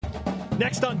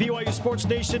Next on BYU Sports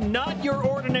Nation, not your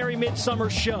ordinary midsummer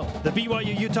show. The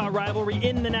BYU-Utah Rivalry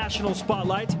in the national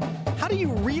spotlight. How do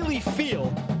you really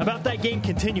feel about that game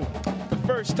continuing? The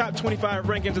first top 25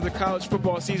 rankings of the college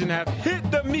football season have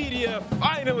hit the media,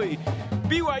 finally.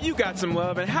 BYU got some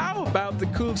love, and how about the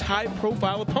Cougs'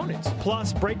 high-profile opponents?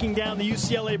 Plus, breaking down the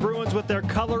UCLA Bruins with their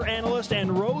color analyst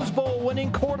and Rose Bowl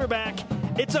winning quarterback.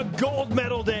 It's a gold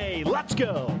medal day. Let's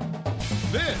go.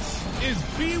 This is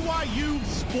BYU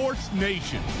Sports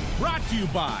Nation, brought to you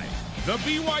by The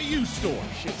BYU Store,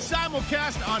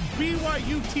 simulcast on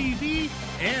BYU TV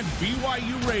and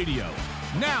BYU Radio.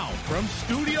 Now, from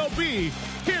Studio B,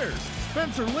 here's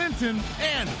Spencer Linton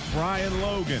and Brian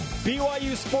Logan.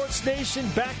 BYU Sports Nation,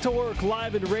 back to work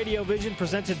live in Radio Vision,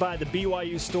 presented by The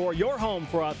BYU Store, your home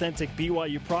for authentic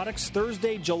BYU products,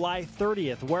 Thursday, July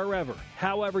 30th, wherever,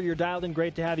 however you're dialed in.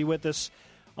 Great to have you with us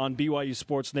on BYU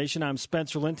Sports Nation. I'm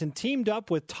Spencer Linton, teamed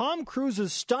up with Tom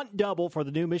Cruise's stunt double for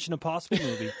the new Mission Impossible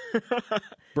movie,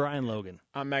 Brian Logan.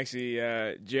 I'm actually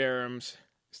Jerem's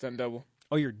stunt double.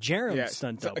 Oh, you're Jerem's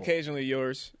stunt double. Occasionally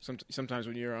yours, sometimes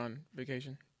when you're on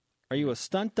vacation. Are you a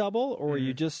stunt double, or are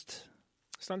you just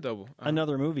stunt double?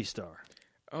 Another movie star?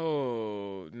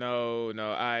 Oh, no.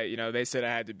 They said I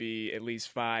had to be at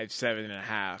least 5'7" and a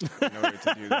half in order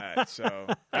to do that. So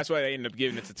that's why they ended up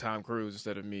giving it to Tom Cruise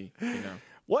instead of me,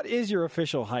 What is your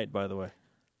official height, by the way?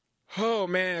 Oh,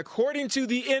 man. According to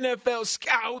the NFL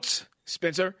scouts,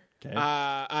 Spencer, okay.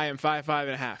 I am 5'5"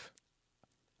 and a half.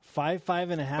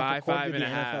 5'5" and a half, according to the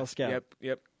NFL scout.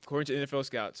 Yep. According to NFL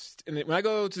scouts. And when I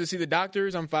go to see the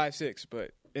doctors, I'm 5'6",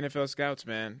 but NFL scouts,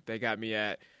 man, they got me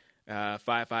at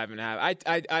 5'5" and a half.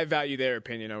 I value their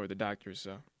opinion over the doctors.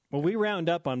 So. Well, we round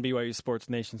up on BYU Sports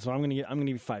Nation, so I'm gonna give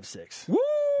you 5'6". Woo!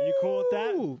 Are you cool with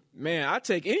that? Man, I'll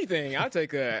take anything. I'll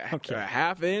take a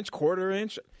half inch, quarter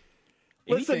inch,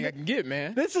 anything I can get,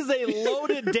 man. This is a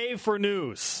loaded day for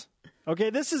news. Okay,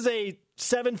 this is a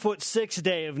 7'6"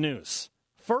 day of news.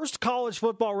 First college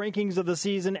football rankings of the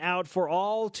season out for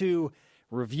all to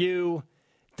review,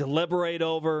 deliberate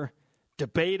over,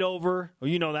 debate over.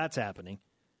 Well, that's happening.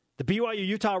 The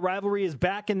BYU-Utah rivalry is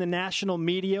back in the national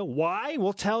media. Why?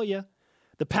 We'll tell you.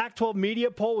 The Pac-12 media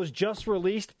poll was just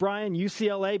released. Brian,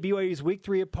 UCLA, BYU's Week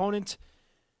 3 opponent,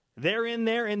 they're in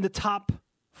there in the top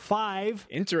 5.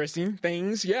 Interesting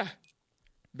things, yeah.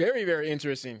 Very, very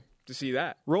interesting to see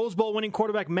that. Rose Bowl winning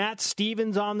quarterback Matt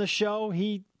Stevens on the show.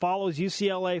 He follows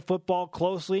UCLA football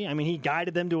closely. I mean, he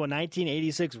guided them to a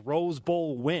 1986 Rose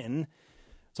Bowl win.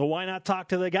 So why not talk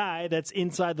to the guy that's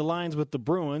inside the lines with the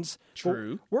Bruins?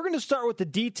 True. We're going to start with the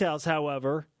details,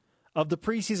 however, of the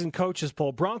preseason coaches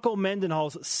poll. Bronco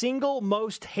Mendenhall's single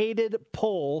most hated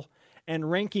poll and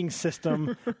ranking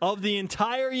system of the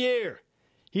entire year.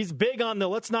 He's big on the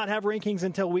let's not have rankings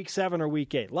until week 7 or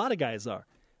week 8. A lot of guys are.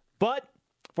 But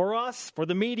for us, for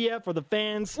the media, for the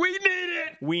fans, we need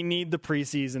it. We need the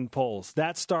preseason polls.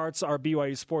 That starts our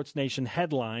BYU Sports Nation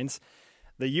headlines.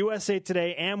 The USA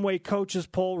Today Amway Coaches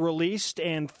Poll released,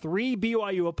 and 3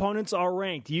 BYU opponents are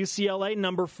ranked. UCLA,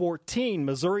 number 14.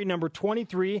 Missouri, number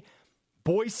 23.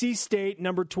 Boise State,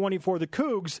 number 24. The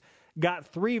Cougs got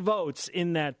 3 votes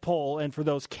in that poll, and for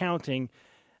those counting,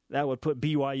 that would put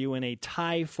BYU in a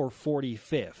tie for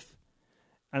 45th.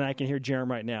 And I can hear Jerem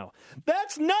right now.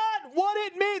 That's not what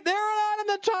it means. They're not in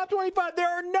the top 25. There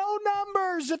are no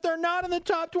numbers if they're not in the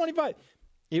top 25.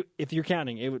 If you're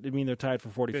counting, it would mean they're tied for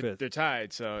 45th. They're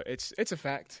tied, so it's a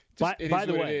fact. By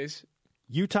the way,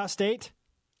 Utah State,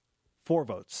 4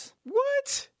 votes.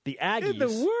 What? The Aggies in the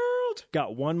world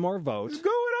got 1 more vote. What's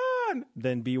going on?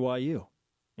 Than BYU.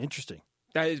 Interesting.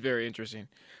 That is very interesting.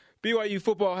 BYU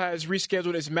football has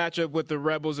rescheduled its matchup with the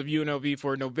Rebels of UNLV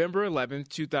for November 11,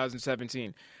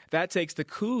 2017. That takes the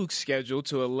Cougs' schedule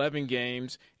to 11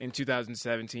 games in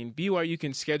 2017. BYU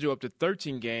can schedule up to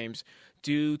 13 games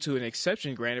due to an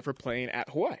exception granted for playing at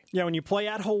Hawaii. Yeah, when you play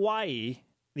at Hawaii,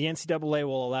 the NCAA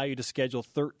will allow you to schedule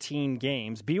 13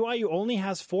 games. BYU only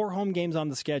has 4 home games on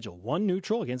the schedule. 1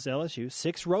 neutral against LSU,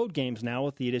 6 road games now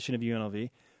with the addition of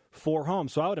UNLV, 4 home.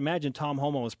 So I would imagine Tom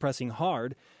Homo is pressing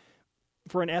hard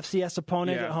for an FCS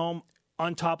opponent at home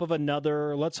on top of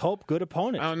another, let's hope, good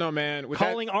opponent. I don't know, man.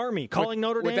 Calling Army, calling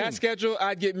Notre Dame. With that schedule,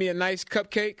 I'd get me a nice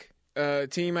cupcake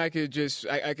team. I could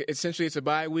essentially it's a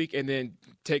bye week and then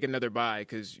take another bye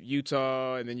because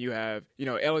Utah and then you have,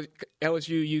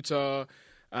 LSU, Utah.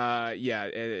 I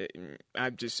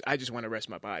just want to rest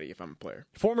my body if I'm a player.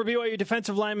 Former BYU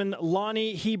defensive lineman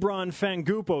Lonnie Hebron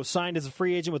Fangupo signed as a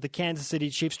free agent with the Kansas City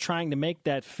Chiefs, trying to make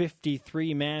that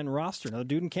 53-man roster. Another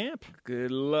dude in camp.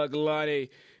 Good luck, Lonnie.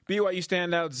 BYU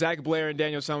standouts Zach Blair and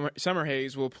Daniel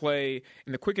Summerhays will play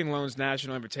in the Quicken Loans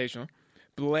National Invitational.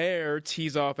 Blair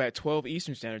tees off at 12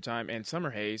 Eastern Standard Time, and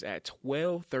Summer Hayes at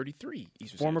 12:33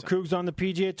 Eastern Former Standard Time. Cougs on the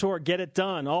PGA Tour. Get it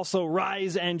done. Also,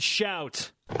 rise and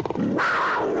shout.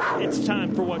 It's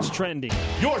time for What's Trending.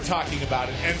 You're talking about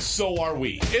it, and so are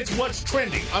we. It's What's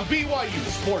Trending on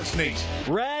BYU Sports Nation.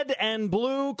 Red and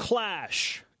blue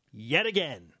clash yet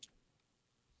again.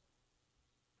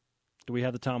 Do we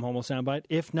have the Tom Homo soundbite?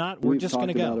 If not, we're just going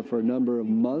to go. We've talked about it for a number of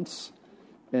months,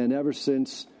 and ever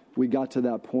since we got to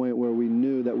that point where we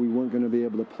knew that we weren't going to be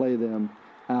able to play them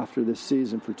after this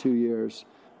season for 2 years,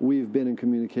 we've been in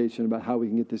communication about how we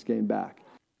can get this game back.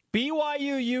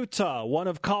 BYU-Utah, one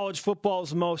of college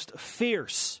football's most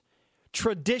fierce,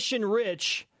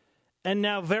 tradition-rich, and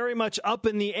now very much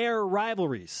up-in-the-air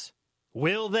rivalries.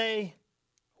 Will they?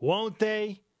 Won't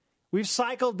they? We've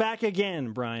cycled back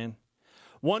again, Brian.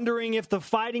 Wondering if the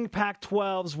Fighting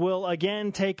Pac-12s will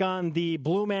again take on the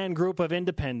Blue Man Group of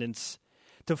Independents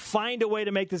to find a way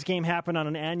to make this game happen on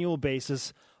an annual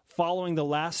basis following the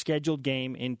last scheduled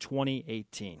game in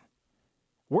 2018.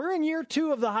 We're in year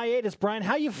 2 of the hiatus, Brian.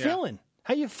 How you feeling?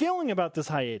 How you feeling about this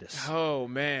hiatus? Oh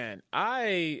man,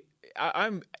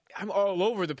 I'm all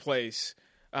over the place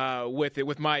with it,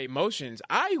 with my emotions.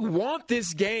 I want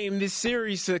this game, this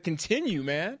series to continue,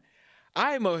 man.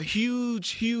 I'm a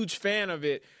huge fan of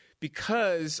it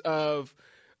because of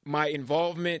my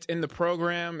involvement in the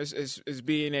program as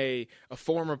being a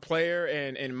former player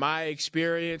and my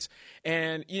experience.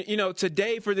 And, you know,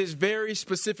 today for this very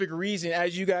specific reason,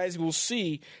 as you guys will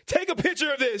see, take a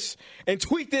picture of this and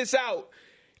tweet this out.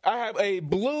 I have a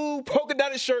blue polka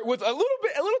dotted shirt with a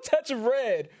little touch of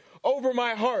red over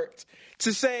my heart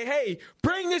to say, hey,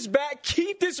 bring this back,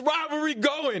 keep this rivalry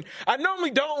going. I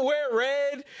normally don't wear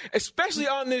red, especially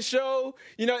on this show.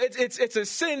 You know, it's a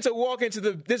sin to walk into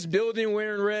this building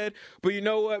wearing red. But you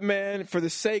know what, man? For the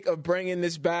sake of bringing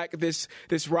this back, this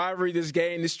rivalry, this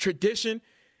game, this tradition,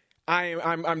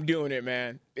 I'm doing it,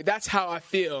 man. That's how I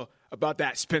feel about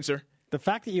that, Spencer. The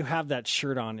fact that you have that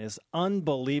shirt on is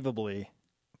unbelievably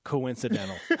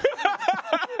coincidental.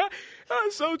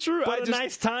 That's so true. But a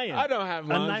nice tie-in. I don't have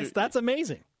laundry. That's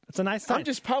amazing. It's a nice tie-in. I'm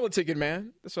just politicking,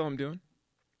 man. That's all I'm doing.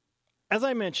 As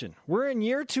I mentioned, we're in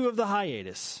year 2 of the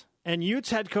hiatus, and Utes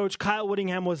head coach Kyle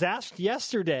Whittingham was asked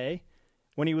yesterday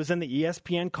when he was in the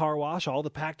ESPN car wash, all the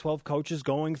Pac-12 coaches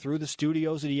going through the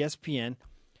studios at ESPN.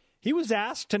 He was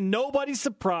asked, to nobody's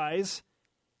surprise,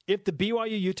 if the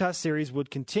BYU-Utah series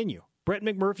would continue. Brett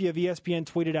McMurphy of ESPN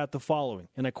tweeted out the following,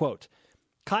 and I quote,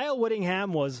 Kyle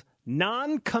Whittingham was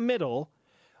non-committal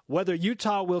whether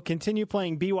Utah will continue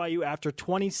playing BYU after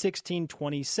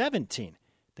 2016-2017.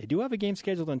 They do have a game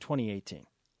scheduled in 2018.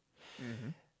 Mm-hmm.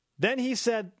 Then he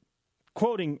said,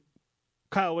 quoting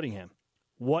Kyle Whittingham,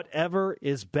 whatever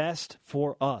is best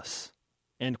for us,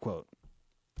 end quote.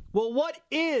 Well, what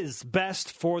is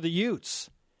best for the Utes?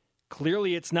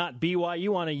 Clearly it's not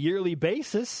BYU on a yearly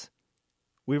basis.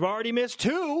 We've already missed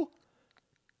 2.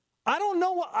 I don't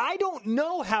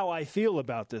know how I feel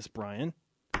about this, Brian.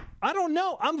 I don't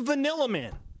know. I'm vanilla,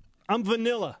 man. I'm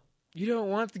vanilla. You don't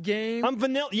want the game? I'm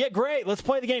vanilla. Yeah, great. Let's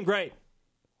play the game. Great.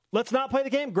 Let's not play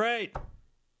the game. Great.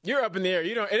 You're up in the air.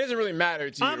 It doesn't really matter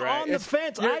to you, I'm right? on the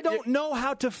fence. I don't know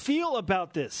how to feel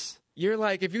about this. You're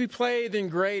like, if you play, then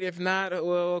great. If not,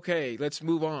 well, okay, let's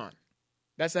move on.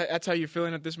 That's how you're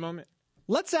feeling at this moment?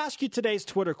 Let's ask you today's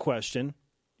Twitter question.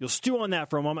 You'll stew on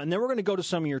that for a moment, and then we're going to go to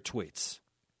some of your tweets.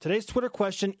 Today's Twitter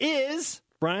question is,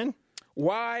 Brian?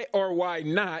 Why or why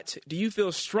not do you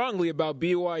feel strongly about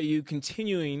BYU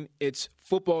continuing its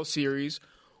football series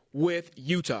with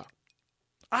Utah?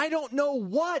 I don't know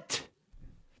what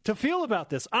to feel about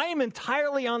this. I am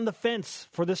entirely on the fence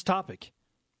for this topic.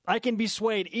 I can be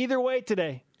swayed either way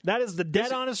today. That is the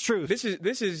dead honest truth.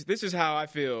 This is how I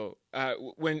feel.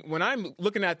 When I'm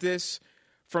looking at this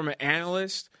from an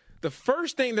analyst, the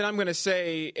first thing that I'm going to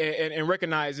say and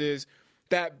recognize is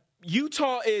that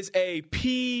Utah is a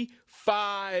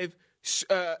P5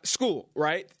 school,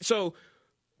 right? So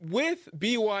with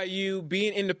BYU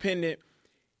being independent,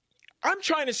 I'm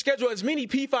trying to schedule as many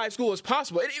P5 schools as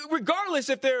possible, regardless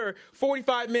if they're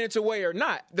 45 minutes away or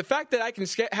not. The fact that I can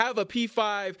have a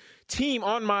P5 team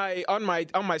on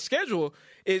my schedule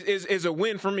is a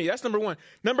win for me. That's number one.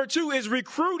 Number two is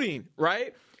recruiting,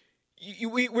 right?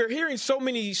 We're hearing so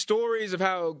many stories of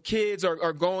how kids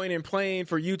are going and playing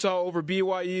for Utah over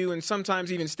BYU and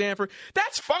sometimes even Stanford.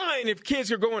 That's fine if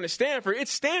kids are going to Stanford.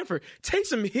 It's Stanford.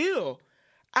 Taysom Hill,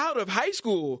 out of high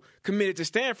school, committed to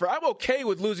Stanford. I'm okay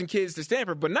with losing kids to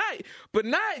Stanford, but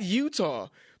not Utah.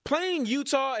 Playing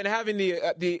Utah and having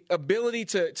the ability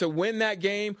to win that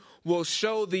game will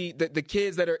show the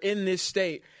kids that are in this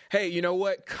state, hey, you know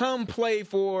what? Come play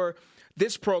for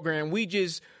this program.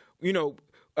 whoop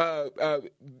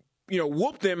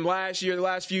them the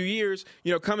last few years,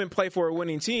 come and play for a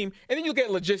winning team, and then you'll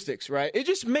get logistics, right? It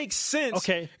just makes sense.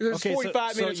 Okay. It's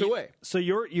 45 minutes away. So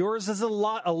yours is a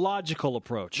logical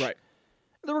approach. Right.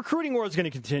 The recruiting war is going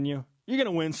to continue. You're going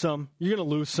to win some. You're going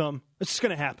to lose some. It's just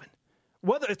going to happen.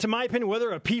 To my opinion,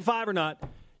 whether a P5 or not,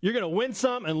 you're going to win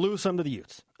some and lose some to the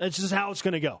Utes. It's just how it's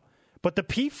going to go. But the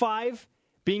P5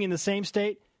 being in the same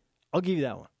state, I'll give you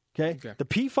that one. Okay? The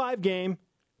P5 game,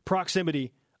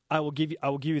 proximity, I will give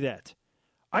you that.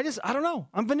 I don't know.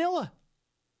 I'm vanilla.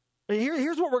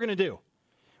 Here's what we're going to do.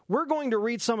 We're going to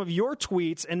read some of your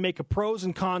tweets and make a pros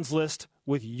and cons list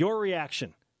with your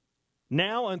reaction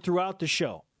now and throughout the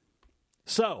show.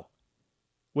 So,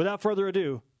 without further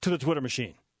ado, to the Twitter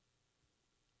machine.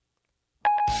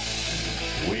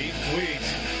 Tweet.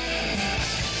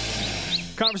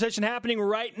 Conversation happening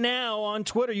right now on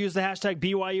Twitter. Use the hashtag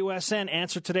BYUSN.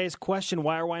 Answer today's question.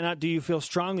 Why or why not do you feel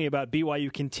strongly about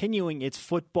BYU continuing its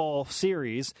football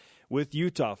series with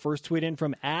Utah? First tweet in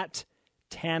from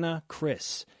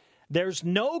 @TanaChris. There's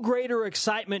no greater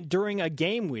excitement during a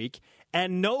game week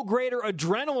and no greater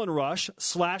adrenaline rush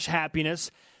 /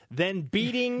 happiness than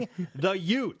beating the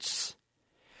Utes.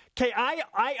 Okay,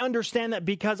 I understand that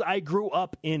because I grew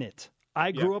up in it.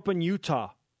 I grew up in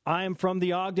Utah. I am from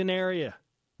the Ogden area.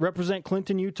 Represent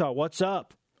Clinton, Utah. What's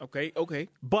up? Okay.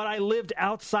 But I lived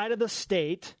outside of the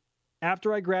state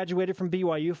after I graduated from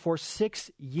BYU for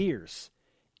 6 years.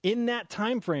 In that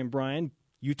time frame, Brian,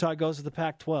 Utah goes to the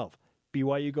Pac-12.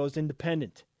 BYU goes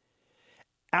independent.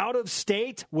 Out of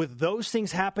state, with those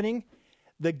things happening,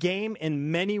 the game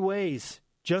in many ways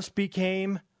just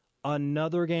became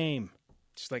another game.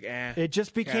 Just like, it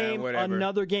just became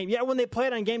another game. Yeah, when they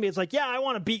played on game day, it's like, I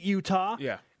want to beat Utah.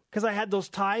 Yeah. Because I had those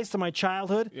ties to my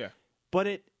childhood. Yeah. But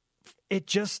it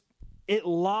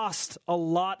lost a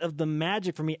lot of the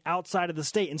magic for me outside of the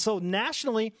state. And so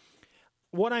nationally,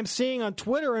 what I'm seeing on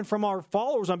Twitter and from our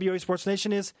followers on BYU Sports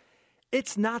Nation is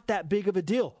it's not that big of a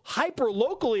deal. Hyper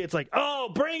locally, it's like, oh,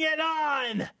 bring it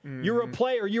on. Mm-hmm. You're a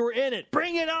player. You were in it.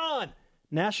 Bring it on.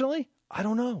 Nationally, I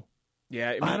don't know.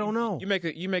 Yeah, I don't know. You make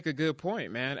a good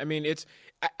point, man. I mean,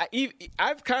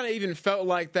 I've kind of even felt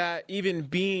like that, even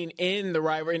being in the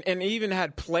rivalry, and even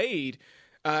had played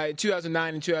in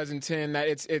 2009 and 2010. That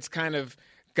it's kind of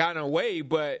gotten away,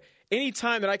 but any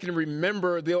time that I can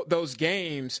remember those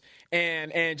games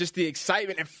and just the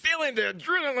excitement and feeling the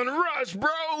adrenaline rush,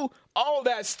 bro, all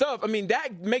that stuff. I mean,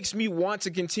 that makes me want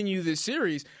to continue this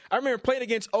series. I remember playing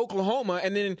against Oklahoma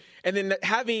and then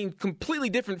having completely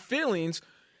different feelings.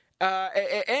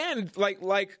 And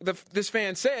like this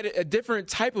fan said, a different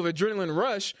type of adrenaline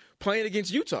rush playing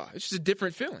against Utah. It's just a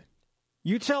different feeling.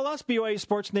 You tell us, BYU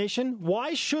Sports Nation,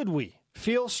 why should we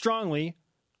feel strongly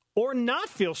or not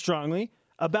feel strongly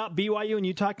about BYU and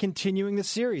Utah continuing the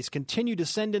series? Continue to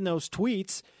send in those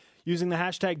tweets using the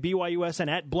hashtag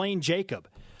BYUSN @BlaneJacob.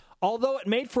 Although it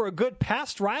made for a good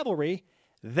past rivalry,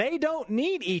 they don't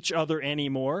need each other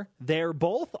anymore. They're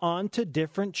both on to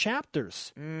different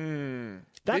chapters.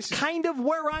 That's kind of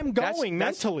where I'm going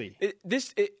mentally.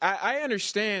 I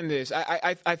understand this.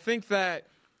 I think that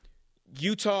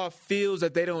Utah feels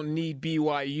that they don't need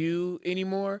BYU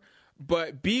anymore,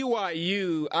 but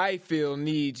BYU, I feel,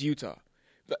 needs Utah.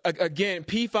 Again,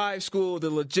 P5 school,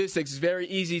 the logistics is very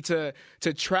easy to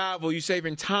travel. You're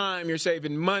saving time. You're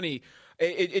saving money.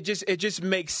 It just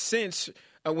makes sense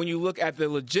when you look at the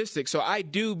logistics. So I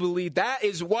do believe that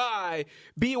is why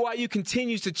BYU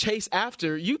continues to chase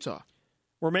after Utah.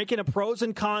 We're making a pros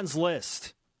and cons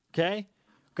list, okay?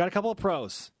 Got a couple of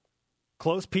pros.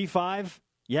 Close P5,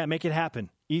 yeah, make it happen.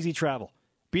 Easy travel.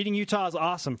 Beating Utah is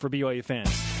awesome for BYU fans.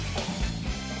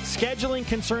 Scheduling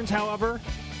concerns, however,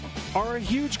 are a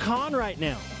huge con right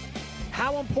now.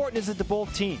 How important is it to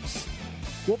both teams?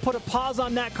 We'll put a pause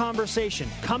on that conversation.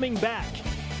 Coming back,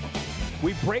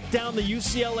 we break down the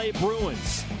UCLA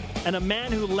Bruins and a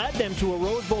man who led them to a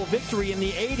Rose Bowl victory in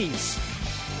the 80s.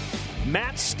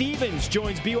 Matt Stevens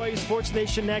joins BYU Sports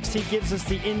Nation next. He gives us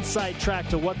the inside track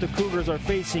to what the Cougars are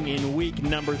facing in week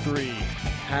number 3.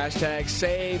 Hashtag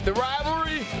save the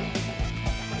rivalry.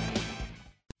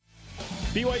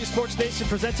 BYU Sports Nation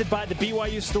presented by the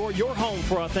BYU Store, your home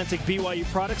for authentic BYU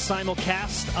products.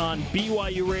 Simulcast on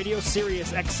BYU Radio,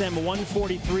 Sirius XM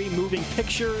 143, moving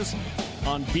pictures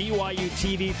on BYU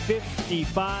TV,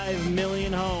 55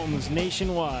 million homes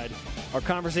nationwide. Our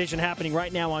conversation happening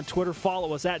right now on Twitter.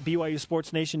 Follow us at BYU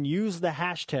Sports Nation. Use the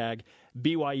hashtag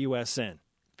BYUSN.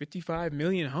 55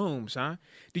 million homes, huh?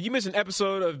 Did you miss an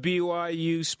episode of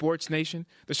BYU Sports Nation?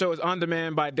 The show is on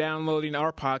demand by downloading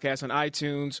our podcast on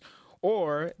iTunes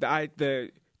or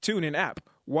the TuneIn app.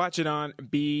 Watch it on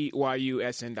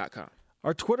BYUSN.com.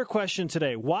 Our Twitter question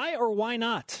today, why or why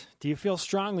not do you feel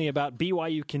strongly about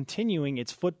BYU continuing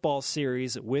its football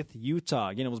series with Utah?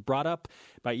 Again, it was brought up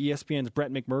by ESPN's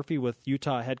Brett McMurphy with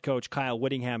Utah head coach Kyle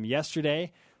Whittingham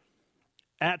yesterday.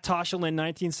 At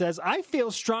TashaLynn19 says, I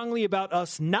feel strongly about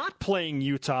us not playing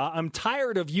Utah. I'm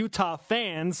tired of Utah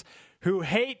fans who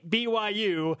hate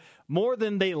BYU more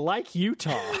than they like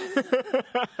Utah.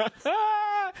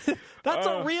 That's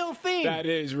a real thing. That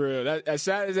is real. As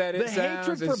sad as that sounds, the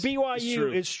hatred for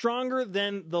BYU is stronger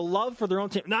than the love for their own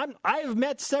team. Now, I have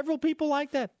met several people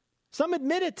like that. Some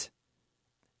admit it.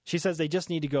 She says they just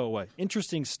need to go away.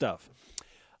 Interesting stuff.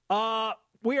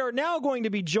 We are now going to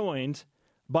be joined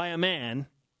by a man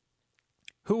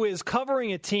who is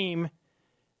covering a team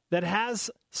that has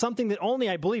something that only,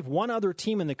 I believe, one other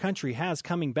team in the country has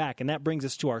coming back, and that brings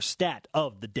us to our stat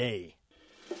of the day.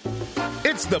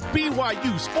 It's the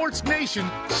BYU Sports Nation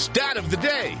Stat of the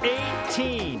Day.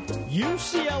 18.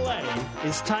 UCLA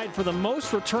is tied for the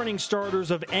most returning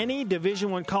starters of any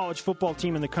Division I college football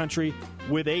team in the country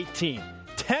with 18.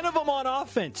 10 of them on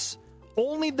offense.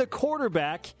 Only the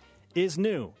quarterback is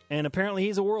new, and apparently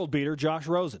he's a world beater, Josh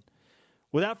Rosen.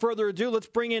 Without further ado, let's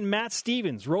bring in Matt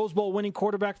Stevens, Rose Bowl winning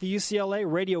quarterback for UCLA,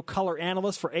 radio color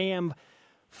analyst for AM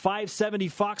 570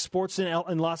 Fox Sports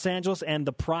in Los Angeles, and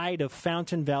the pride of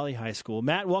Fountain Valley High School.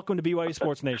 Matt, welcome to BYU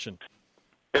Sports Nation.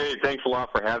 Hey, thanks a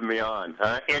lot for having me on.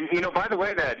 And, by the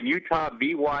way, that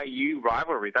Utah-BYU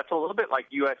rivalry, that's a little bit like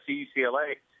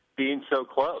USC-UCLA being so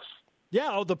close.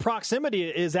 Yeah, the proximity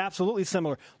is absolutely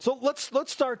similar. So let's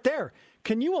start there.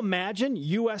 Can you imagine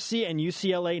USC and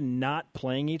UCLA not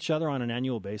playing each other on an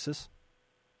annual basis?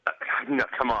 No,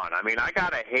 come on. I mean, I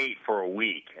got to hate for a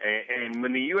week. And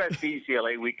when the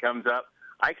USC-UCLA week comes up,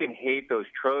 I can hate those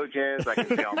Trojans. I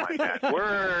can say all my bad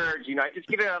words. I just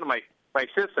get it out of my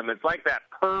system. It's like that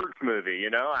Purge movie,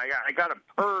 I got to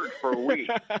purge for a week.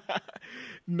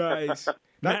 Nice.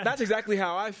 That's exactly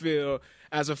how I feel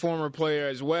as a former player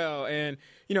as well. And,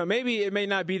 maybe it may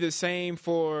not be the same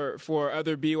for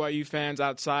other BYU fans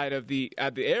outside of the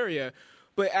area,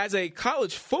 but as a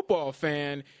college football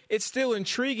fan, it's still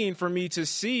intriguing for me to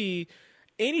see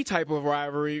any type of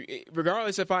rivalry,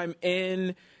 regardless if I'm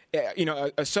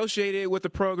associated with the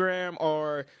program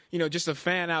or, just a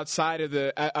fan outside of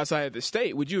the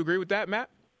state. Would you agree with that, Matt?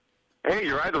 Hey,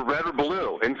 you're either red or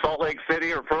blue in Salt Lake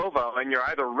City or Provo, and you're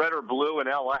either red or blue in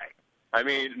L.A. I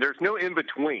mean, there's no in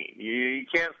between. You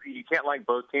can't like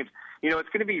both teams. It's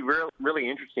going to be really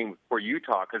interesting for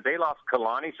Utah because they lost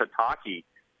Kalani Sitake,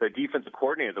 the defensive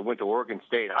coordinator that went to Oregon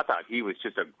State. I thought he was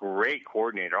just a great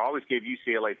coordinator. Always gave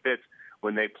UCLA fits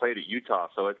when they played at Utah.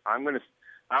 So I'm going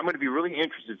to be really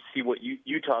interested to see what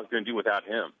Utah's going to do without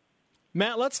him.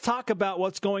 Matt, let's talk about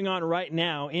what's going on right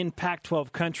now in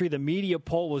Pac-12 country. The media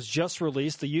poll was just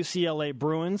released. The UCLA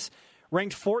Bruins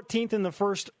ranked 14th in the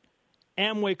first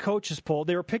Amway coaches poll.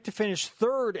 They were picked to finish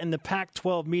third in the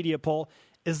Pac-12 media poll.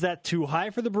 Is that too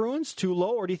high for the Bruins, too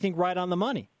low, or do you think right on the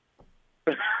money?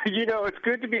 It's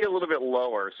good to be a little bit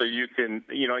lower so you can,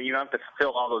 you don't have to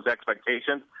fulfill all those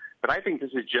expectations. But I think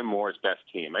this is Jim Moore's best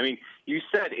team. I mean, you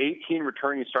said 18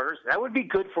 returning starters. That would be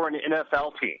good for an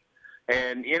NFL team.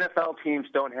 And NFL teams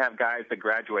don't have guys that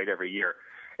graduate every year.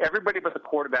 Everybody but the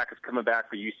quarterback is coming back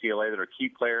for UCLA that are key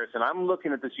players. And I'm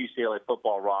looking at this UCLA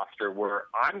football roster where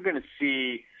I'm going to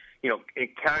see,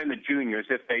 counting the juniors,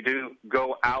 if they do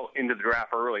go out into the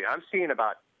draft early, I'm seeing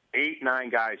about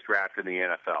 8-9 guys drafted in the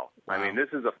NFL. Wow. I mean, this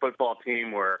is a football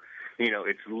team where,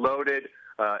 it's loaded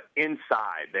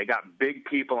inside. They got big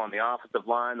people on the offensive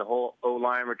line, the whole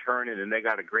O-line returning, and they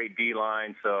got a great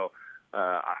D-line. So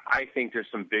I think there's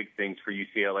some big things for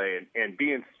UCLA. And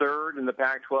being third in the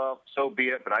Pac-12, so be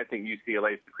it, but I think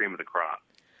UCLA is the cream of the crop.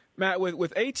 Matt,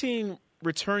 with 18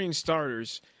 returning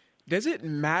starters, does it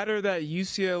matter that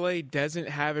UCLA doesn't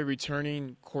have a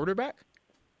returning quarterback?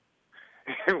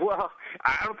 Well,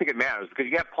 I don't think it matters because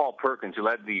you got Paul Perkins, who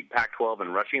led the Pac-12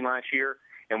 in rushing last year.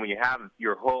 And when you have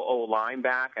your whole O-line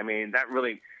back, I mean,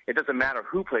 it doesn't matter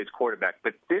who plays quarterback.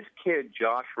 But this kid,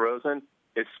 Josh Rosen,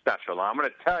 is special. I'm going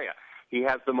to tell you, he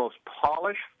has the most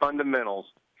polished fundamentals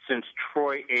since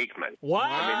Troy Aikman. Wow.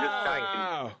 I mean, this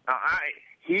guy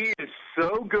he is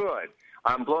so good.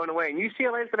 I'm blown away. And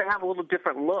UCLA is going to have a little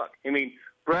different look. I mean,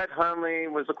 Brett Hundley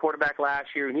was a quarterback last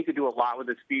year, and he could do a lot with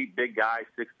his feet. Big guy,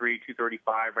 6'3",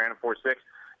 235, ran a 4.6.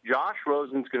 Josh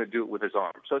Rosen's going to do it with his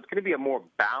arm. So it's going to be a more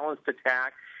balanced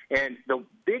attack. And the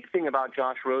big thing about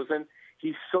Josh Rosen,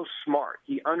 he's so smart.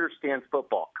 He understands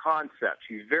football concepts.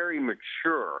 He's very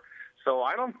mature. So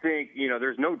I don't think,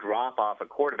 there's no drop-off at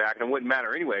quarterback, and it wouldn't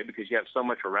matter anyway because you have so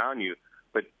much around you.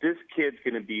 But this kid's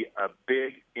going to be a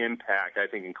big impact, I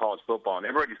think, in college football, and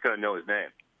everybody's going to know his name.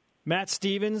 Matt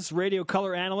Stevens, radio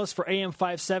color analyst for AM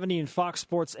 570 and Fox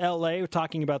Sports LA. We're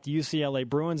talking about the UCLA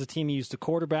Bruins, a team he used to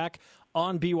quarterback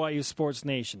on BYU Sports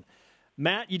Nation.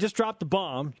 Matt, you just dropped the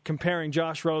bomb comparing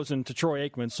Josh Rosen to Troy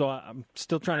Aikman, so I'm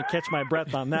still trying to catch my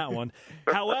breath on that one.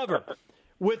 However,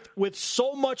 with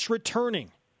so much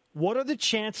returning, what are the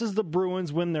chances the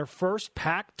Bruins win their first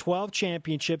Pac-12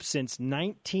 championship since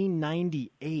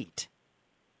 1998?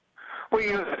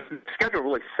 Well, the schedule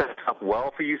really sets up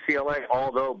well for UCLA,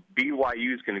 although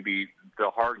BYU is going to be the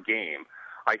hard game,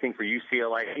 I think, for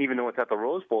UCLA, even though it's at the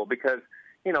Rose Bowl, because,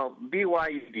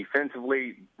 BYU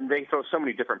defensively, they throw so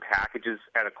many different packages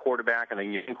at a quarterback, and a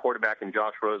young quarterback in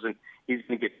Josh Rosen, he's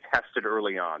going to get tested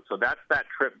early on. So that's that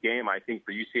trip game, I think,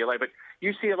 for UCLA. But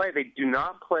UCLA, they do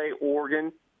not play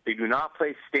Oregon. They do not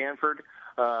play Stanford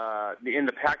in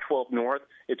the Pac-12 North.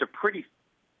 It's a pretty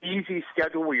easy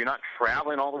schedule where you're not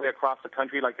traveling all the way across the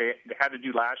country like they had to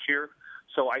do last year.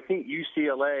 So I think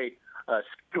UCLA,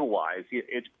 skill-wise,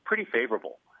 it's pretty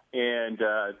favorable. And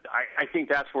I think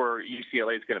that's where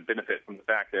UCLA is going to benefit from the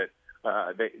fact that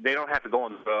they don't have to go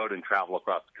on the road and travel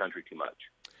across the country too much.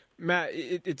 Matt,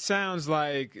 it sounds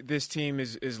like this team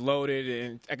is loaded,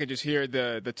 and I could just hear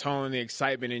the tone, the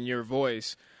excitement in your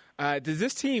voice. Does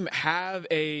this team have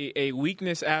a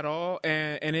weakness at all?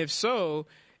 And if so,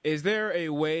 is there a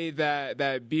way that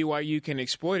BYU can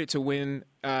exploit it to win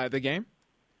the game?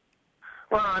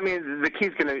 Well, I mean, the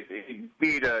key's going to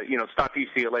be to, stop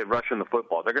UCLA rushing the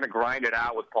football. They're going to grind it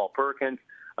out with Paul Perkins.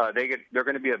 They're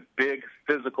going to be a big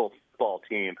physical football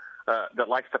team that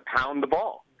likes to pound the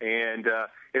ball. And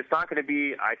it's not going to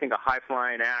be, I think, a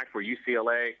high-flying act where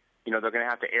UCLA, they're going to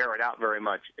have to air it out very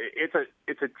much. It's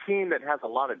a team that has a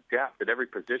lot of depth at every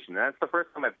position. And that's the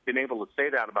first time I've been able to say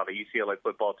that about a UCLA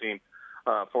football team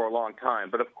for a long time.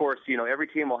 But, of course, every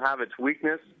team will have its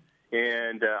weakness.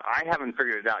 And I haven't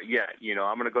figured it out yet.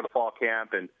 I'm going to go to fall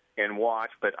camp and watch,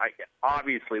 but I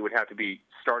obviously would have to be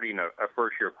starting a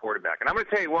first-year quarterback. And I'm going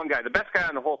to tell you one guy, the best guy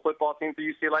on the whole football team for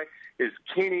UCLA is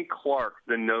Kenny Clark,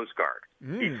 the nose guard.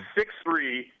 He's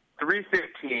 6'3",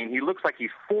 315. He looks like he's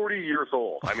 40 years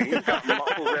old. I mean, he's got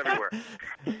muscles everywhere.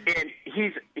 And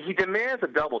he demands a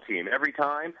double team every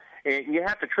time, and you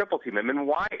have to triple team him. And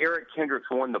why Eric Kendricks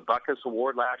won the Butkus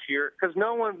Award last year? Because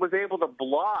no one was able to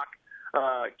block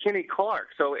Kenny Clark.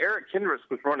 So Eric Kendricks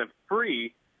was running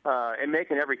free and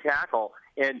making every tackle.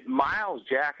 And Miles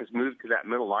Jack has moved to that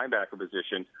middle linebacker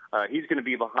position. He's going to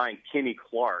be behind Kenny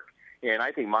Clark. And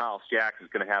I think Miles Jack is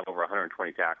going to have over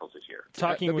 120 tackles this year.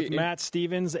 Talking with Matt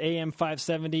Stevens, AM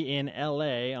 570 in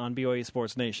L.A. on BYU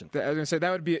Sports Nation. I was going to say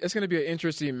it's going to be an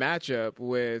interesting matchup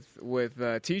with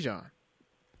Tijon.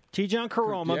 Tijon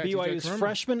Karoma, BYU's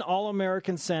freshman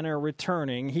All-American center,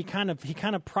 returning. He kind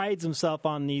of prides himself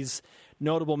on these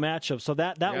notable matchups. So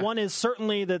that one is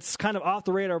certainly that's kind of off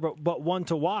the radar, but one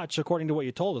to watch, according to what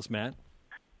you told us, Matt.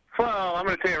 Well, I'm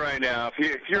going to tell you right now,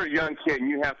 if you're a young kid and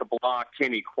you have to block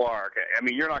Kenny Clark, I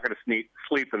mean, you're not going to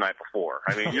sleep the night before.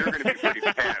 I mean, you're going to be pretty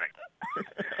panicked.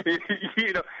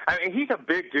 I mean, he's a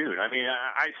big dude. I mean,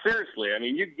 seriously,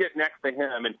 you get next to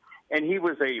him, and he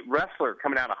was a wrestler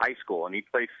coming out of high school, and he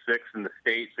played six in the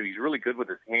state, so he's really good with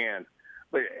his hands.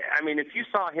 But, I mean, if you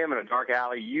saw him in a dark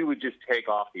alley, you would just take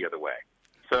off the other way.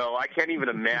 So I can't even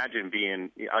imagine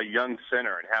being a young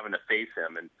center and having to face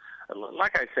him. And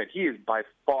like I said, he is by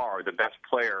far the best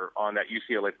player on that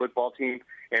UCLA football team,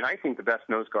 and I think the best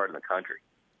nose guard in the country.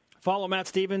 Follow Matt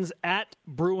Stevens at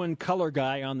Bruin Color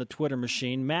Guy on the Twitter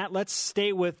machine. Matt, let's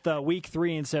stay with Week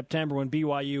 3 in September when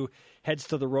BYU heads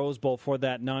to the Rose Bowl for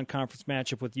that non-conference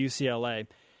matchup with UCLA.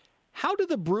 How do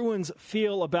the Bruins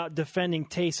feel about defending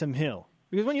Taysom Hill?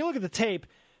 Because when you look at the tape,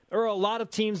 there are a lot of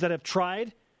teams that have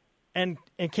tried and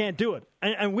can't do it.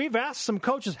 And we've asked some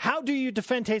coaches, how do you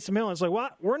defend Taysom Hill? And it's like, well,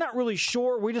 we're not really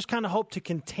sure. We just kind of hope to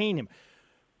contain him.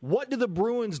 What do the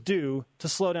Bruins do to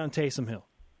slow down Taysom Hill?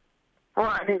 Well,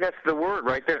 I think that's the word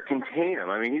right there, contain him.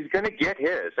 I mean, he's going to get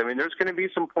his. I mean, there's going to be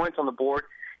some points on the board.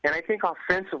 And I think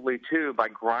offensively, too, by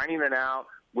grinding it out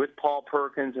with Paul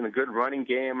Perkins and a good running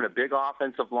game and a big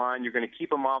offensive line, you're going to keep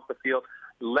him off the field,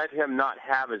 let him not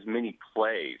have as many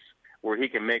plays where he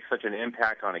can make such an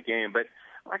impact on a game. But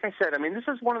like I said, I mean, this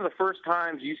is one of the first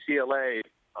times UCLA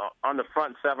on the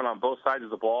front seven on both sides of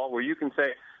the ball where you can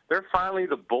say they're finally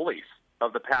the bullies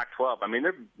of the Pac-12. I mean,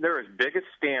 they're as big as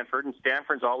Stanford, and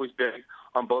Stanford's always big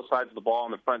on both sides of the ball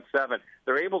in the front seven.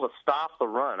 They're able to stop the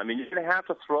run. I mean, you're going to have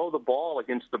to throw the ball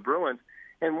against the Bruins.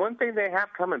 And one thing they have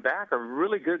coming back are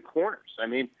really good corners. I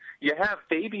mean, you have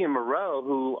Fabian Moreau,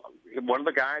 who one of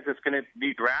the guys that's going to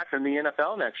be drafted in the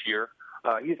NFL next year.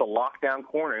 He's a lockdown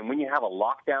corner. And when you have a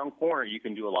lockdown corner, you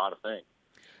can do a lot of things.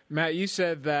 Matt, you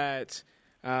said that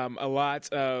A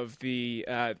lot of the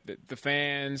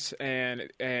fans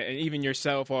and even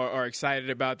yourself are excited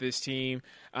about this team.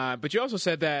 But you also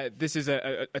said that this is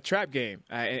a trap game,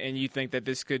 and you think that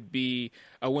this could be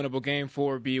a winnable game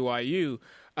for BYU.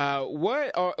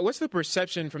 What's the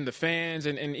perception from the fans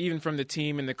and even from the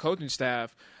team and the coaching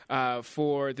staff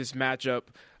for this matchup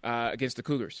against the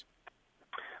Cougars?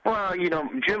 Well,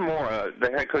 Jim Mora, the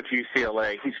head coach of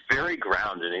UCLA, he's very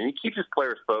grounded, and he keeps his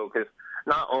players focused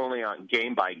not only on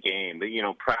game by game, but,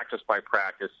 practice by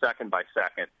practice, second by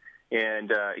second.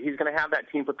 And he's going to have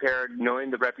that team prepared,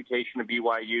 knowing the reputation of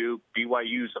BYU.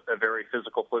 BYU's a very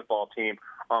physical football team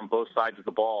on both sides of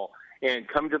the ball. And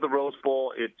coming to the Rose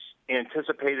Bowl, it's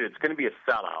anticipated it's going to be a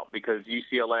sellout because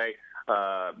UCLA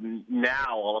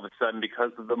now, all of a sudden,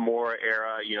 because of the Mora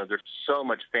era, there's so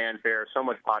much fanfare, so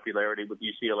much popularity with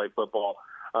UCLA football.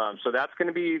 So that's going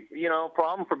to be, a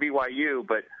problem for BYU.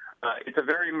 But it's a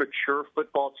very mature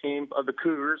football team of the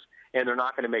Cougars, and they're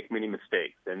not going to make many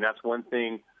mistakes. And that's one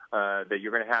thing that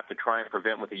you're going to have to try and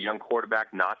prevent with a young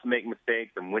quarterback, not to make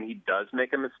mistakes. And when he does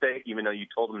make a mistake, even though you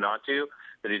told him not to,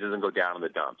 that he doesn't go down in the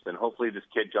dumps. And hopefully this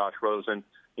kid, Josh Rosen,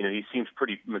 he seems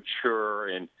pretty mature.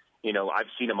 And, I've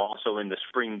seen him also in the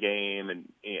spring game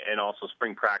and also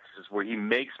spring practices where he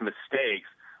makes mistakes,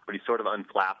 but he's sort of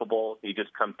unflappable. He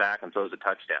just comes back and throws a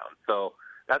touchdown. So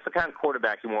that's the kind of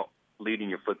quarterback you want leading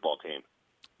your football team.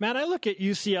 Matt, I look at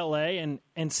UCLA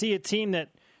and see a team that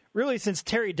really, since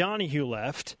Terry Donahue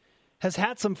left, has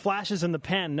had some flashes in the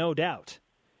pan, no doubt.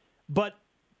 But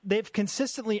they've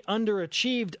consistently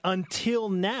underachieved until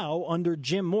now under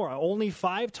Jim Mora. Only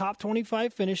 5 top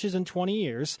 25 finishes in 20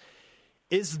 years.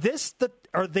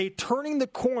 Are they turning the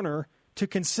corner to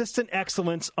consistent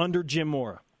excellence under Jim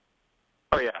Mora?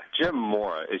 Oh, yeah. Jim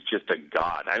Mora is just a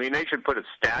god. I mean, they should put a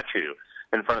statue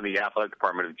in front of the athletic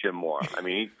department of Jim Mora. I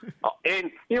mean,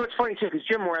 and it's funny too, because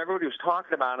Jim Mora, everybody was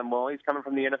talking about him. Well, he's coming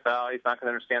from the NFL. He's not going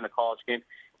to understand the college game.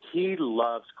 He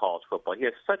loves college football. He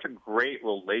has such a great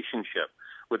relationship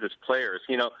with his players,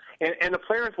 and the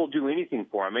players will do anything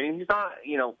for him. I mean, he's not,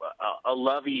 a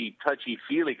lovey,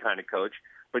 touchy-feely kind of coach,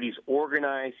 but he's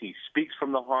organized. He speaks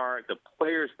from the heart. The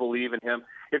players believe in him.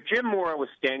 If Jim Mora was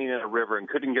standing in a river and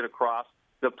couldn't get across,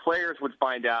 the players would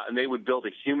find out, and they would build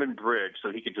a human bridge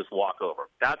so he could just walk over.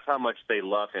 That's how much they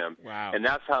love him, wow. And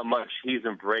that's how much he's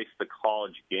embraced the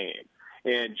college game.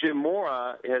 And Jim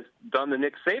Mora has done the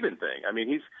Nick Saban thing. I mean,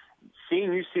 he's seen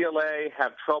UCLA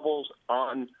have troubles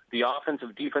on the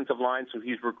offensive, defensive line, so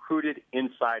he's recruited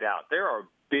inside out. There are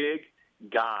big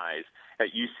guys at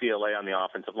UCLA on the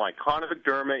offensive line. Connor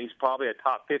McDermott, he's probably a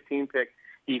top 15 pick.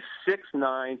 He's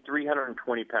 6'9",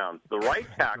 320 pounds. The right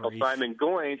tackle, Simon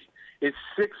Goins, is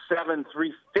 6'7",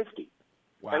 350.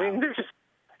 Wow. I mean,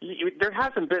 there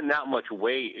hasn't been that much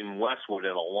weight in Westwood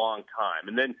in a long time.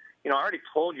 And then, I already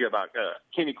told you about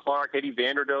Kenny Clark. Eddie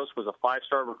Vanderdoes was a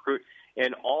 5-star recruit.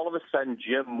 And all of a sudden,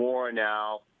 Jim Mora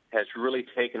now has really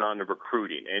taken on the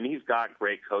recruiting. And he's got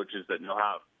great coaches that know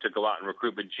how to go out and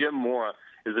recruit. But Jim Mora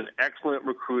is an excellent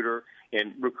recruiter.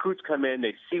 And recruits come in,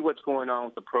 they see what's going on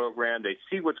with the program, they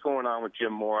see what's going on with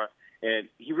Jim Mora, and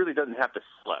he really doesn't have to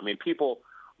sell it. I mean, people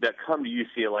that come to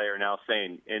UCLA are now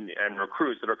saying, and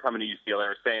recruits that are coming to UCLA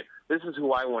are saying, this is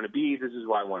who I want to be, this is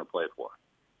who I want to play for.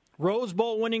 Rose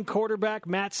Bowl winning quarterback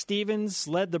Matt Stevens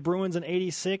led the Bruins in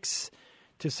 '86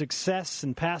 to success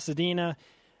in Pasadena.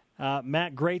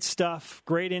 Matt, great stuff.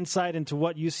 Great insight into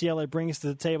what UCLA brings to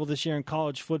the table this year in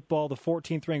college football. The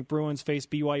 14th-ranked Bruins face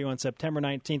BYU on September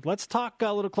 19th. Let's talk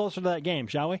a little closer to that game,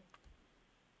 shall we?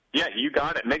 Yeah, you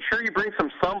got it. Make sure you bring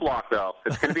some sunblock, though.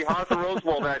 It's going to be hot at the Rose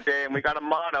Bowl that day, and we got a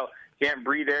motto, can't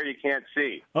breathe air you can't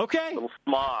see. Okay. A little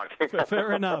smog.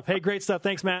 Fair enough. Hey, great stuff.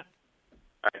 Thanks, Matt.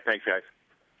 All right, thanks, guys.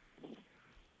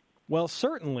 Well,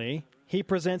 certainly, he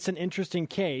presents an interesting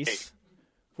case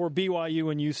for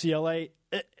BYU and UCLA.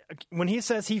 When he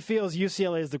says he feels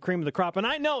UCLA is the cream of the crop, and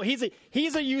I know he's a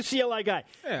UCLA guy,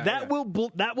 that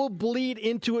will bleed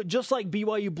into it just like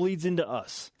BYU bleeds into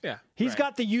us. Yeah, he's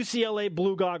got the UCLA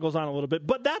blue goggles on a little bit,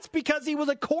 but that's because he was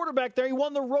a quarterback there. He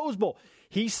won the Rose Bowl.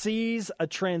 He sees a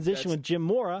transition with Jim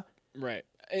Mora. Right.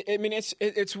 I mean,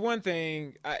 it's one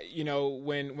thing,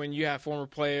 when you have former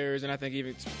players, and I think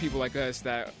even people like us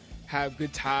that have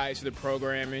good ties to the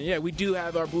program, and yeah, we do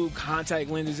have our blue contact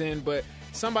lenses in, but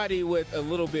somebody with a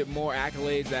little bit more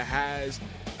accolades that has,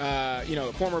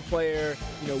 a former player,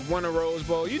 won a Rose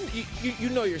Bowl, you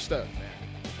know your stuff,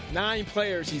 man. 9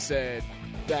 players, he said,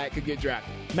 that could get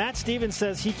drafted. Matt Stevens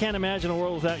says he can't imagine a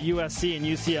world without USC and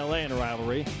UCLA in a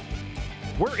rivalry.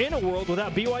 We're in a world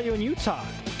without BYU and Utah.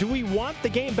 Do we want the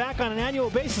game back on an annual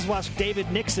basis? We'll ask David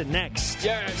Nixon next.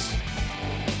 Yes.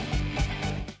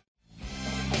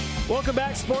 Welcome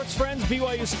back, sports friends.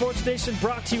 BYU Sports Nation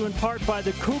brought to you in part by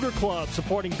the Cougar Club,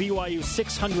 supporting BYU's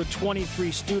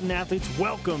 623 student-athletes.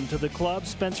 Welcome to the club.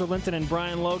 Spencer Linton and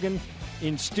Brian Logan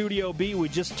in Studio B. We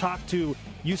just talked to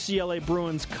UCLA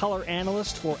Bruins color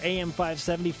analyst for AM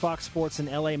 570 Fox Sports in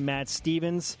L.A., Matt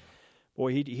Stevens.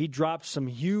 Boy, he dropped some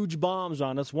huge bombs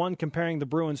on us. One comparing the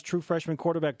Bruins' true freshman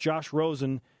quarterback Josh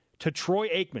Rosen to Troy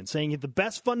Aikman, saying the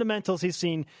best fundamentals he's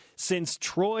seen since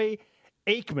Troy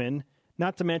Aikman.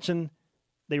 Not to mention,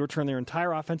 they returned their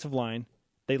entire offensive line.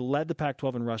 They led the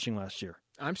Pac-12 in rushing last year.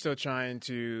 I'm still trying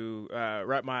to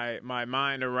wrap my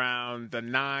mind around the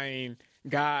 9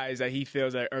 guys that he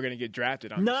feels that are going to get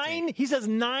drafted on 9? He says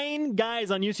 9 guys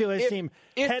on UCLA's team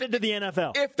headed to the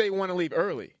NFL. If they want to leave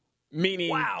early,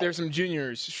 meaning there's some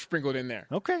juniors sprinkled in there.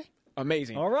 Okay.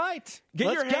 Amazing. All right.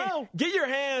 Let's go. Get your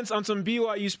hands on some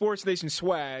BYU Sports Nation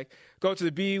swag. Go to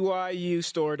the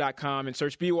BYUstore.com and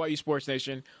search BYU Sports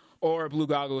Nation or Blue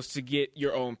Goggles to get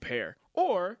your own pair,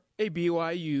 or a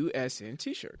BYU-SN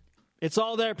t-shirt. It's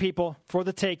all there, people, for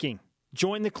the taking.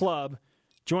 Join the club.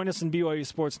 Join us in BYU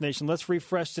Sports Nation. Let's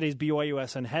refresh today's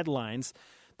BYU-SN headlines.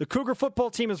 The Cougar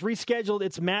football team has rescheduled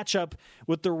its matchup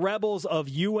with the Rebels of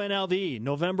UNLV.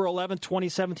 November 11,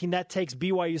 2017. That takes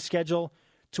BYU's schedule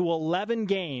to 11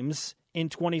 games in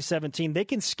 2017. They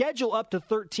can schedule up to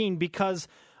 13 because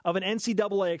of an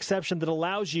NCAA exception that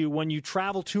allows you, when you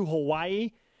travel to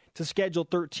Hawaii, to schedule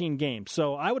 13 games.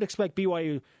 So I would expect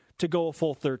BYU to go a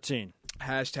full 13.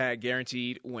 Hashtag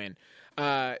guaranteed win.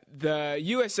 The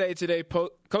USA Today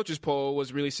coaches poll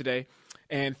was released today,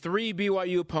 and 3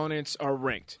 BYU opponents are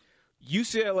ranked.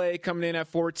 UCLA coming in at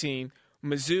 14,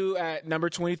 Mizzou at number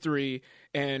 23,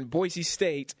 and Boise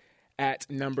State at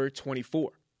number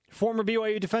 24. Former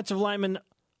BYU defensive lineman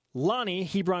Lonnie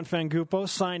Hebron-Fangupo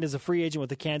signed as a free agent with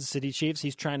the Kansas City Chiefs.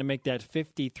 He's trying to make that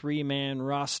 53-man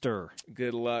roster.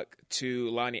 Good luck to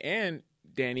Lonnie and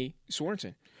Danny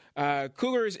Swanson.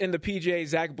 Cougars in the PGA,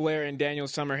 Zach Blair and Daniel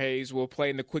Summerhays will play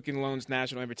in the Quicken Loans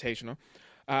National Invitational.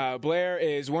 Blair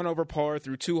is 1 over par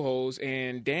through 2 holes,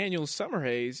 and Daniel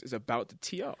Summerhays is about to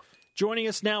tee off. Joining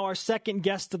us now, our second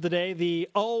guest of the day, the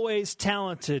always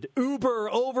talented, uber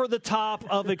over the top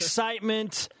of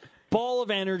excitement, ball of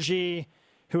energy,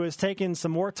 who has taken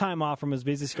some more time off from his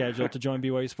busy schedule to join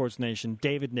BYU Sports Nation,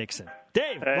 David Nixon.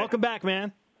 Dave, welcome back,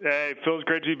 man. Hey, it feels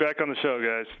great to be back on the show,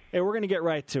 guys. Hey, we're going to get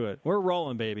right to it. We're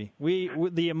rolling, baby.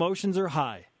 The emotions are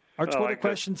high. Our Twitter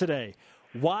question today,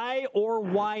 why or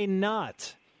why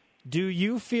not do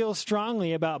you feel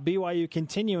strongly about BYU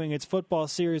continuing its football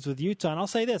series with Utah? And I'll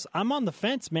say this, I'm on the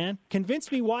fence, man.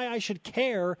 Convince me why I should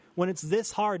care when it's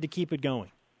this hard to keep it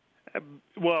going.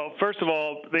 Well, first of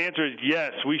all, the answer is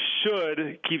yes. We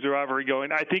should keep the rivalry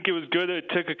going. I think it was good that it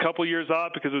took a couple years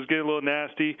off because it was getting a little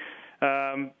nasty.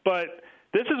 But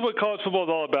this is what college football is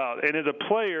all about. And as a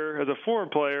player, as a foreign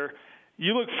player,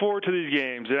 you look forward to these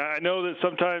games. And I know that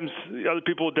sometimes other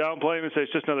people will downplay them and say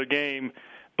it's just another game.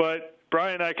 But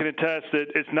Brian and I can attest that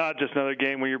it's not just another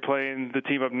game when you're playing the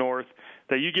team up north,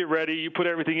 that you get ready, you put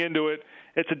everything into it.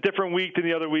 It's a different week than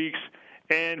the other weeks.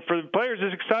 And for the players,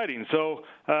 it's exciting. So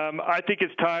I think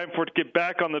it's time for it to get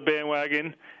back on the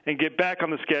bandwagon and get back on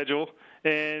the schedule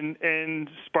and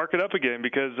spark it up again,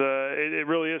 because it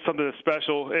really is something that's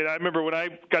special. And I remember when I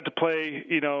got to play,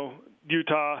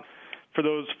 Utah for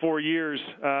those 4 years,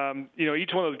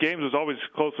 each one of those games was always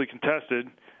closely contested.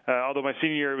 Although my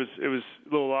senior year it was a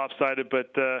little lopsided,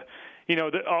 but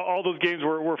all those games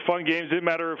were fun games. It didn't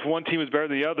matter if one team was better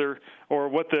than the other or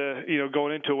what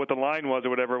going into it, what the line was or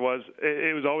whatever it was.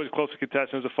 It was always closely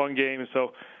contested. It was a fun game. And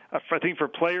so I think for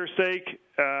players' sake,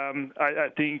 I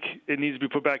think it needs to be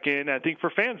put back in. I think for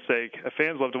fans' sake,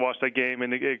 fans love to watch that game,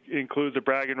 and it includes the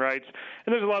bragging rights.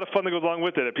 And there's a lot of fun that goes along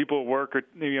with it. People at work are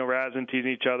razzing,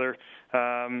 teasing each other,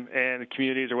 and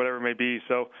communities or whatever it may be.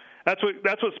 So that's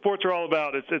what sports are all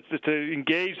about. It's to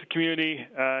engage the community,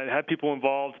 have people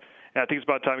involved. And I think it's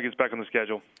about time it gets back on the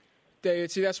schedule.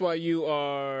 David, see, that's why you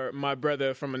are my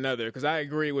brother from another, because I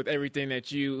agree with everything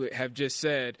that you have just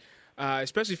said,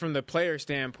 especially from the player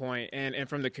standpoint and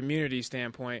from the community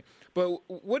standpoint. But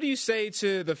what do you say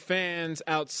to the fans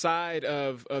outside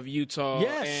of Utah?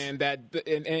 Yes.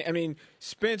 And I mean,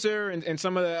 Spencer and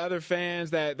some of the other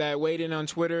fans that weighed in on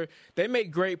Twitter, they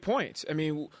make great points. I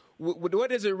mean, what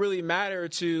does it really matter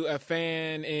to a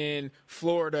fan in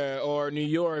Florida or New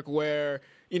York where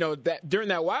 – that during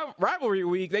that rivalry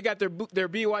week, they got their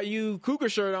BYU Cougar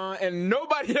shirt on, and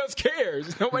nobody else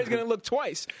cares. Nobody's going to look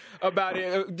twice about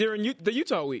it during the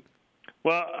Utah week.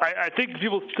 Well, I think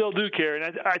people still do care,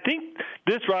 and I think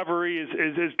this rivalry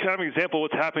is kind of an example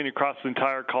of what's happening across the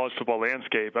entire college football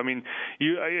landscape. I mean,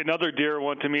 another dear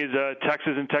one to me is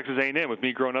Texas and Texas A&M. With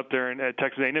me growing up there at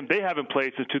Texas A&M, they haven't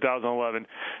played since 2011.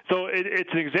 So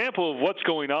it's an example of what's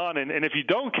going on, and if you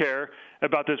don't care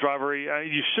about this rivalry,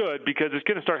 you should, because it's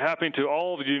going to start happening to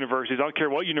all of the universities. I don't care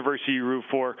what university you root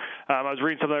for. I was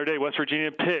reading something the other day, West Virginia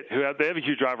and Pitt, they have a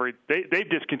huge rivalry. They've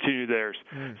discontinued theirs.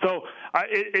 So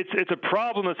it's a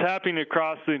problem that's happening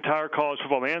across the entire college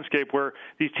football landscape, where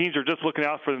these teams are just looking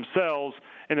out for themselves,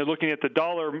 and they're looking at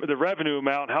the revenue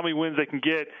amount, how many wins they can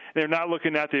get. They're not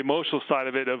looking at the emotional side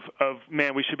of it of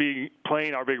man, we should be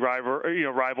playing our big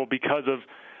rival because of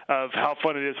how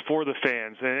fun it is for the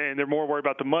fans, and they're more worried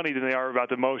about the money than they are about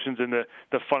the emotions and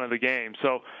the fun of the game.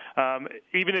 So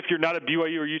even if you're not a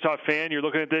BYU or Utah fan, you're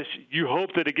looking at this, you hope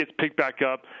that it gets picked back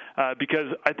up, because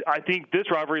I think this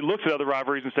rivalry looks at other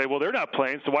rivalries and say, well, they're not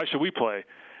playing, so why should we play?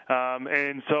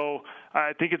 And so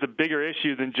I think it's a bigger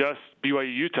issue than just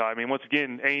BYU-Utah. I mean, once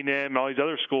again, A&M and all these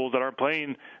other schools that aren't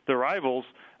playing their rivals,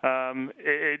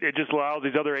 it just allows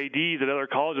these other ADs at other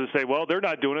colleges to say, well, they're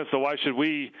not doing it, so why should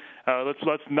we?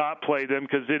 Let's not play them,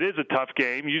 because it is a tough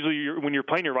game. Usually when you're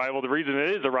playing your rival, the reason it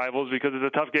is a rival is because it's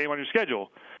a tough game on your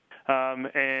schedule.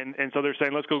 And so they're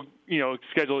saying, let's go,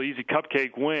 schedule an easy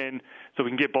cupcake win so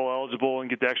we can get bowl eligible and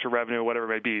get the extra revenue or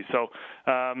whatever it may be. So,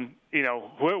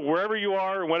 wherever you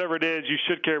are and whatever it is, you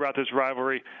should care about this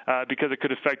rivalry because it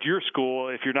could affect your school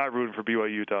if you're not rooting for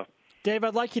BYU-Utah. Dave,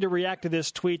 I'd like you to react to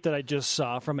this tweet that I just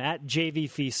saw from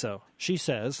 @JVFiso. She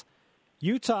says,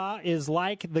 Utah is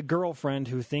like the girlfriend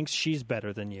who thinks she's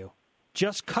better than you.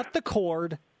 Just cut the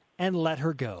cord and let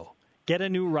her go. Get a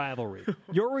new rivalry.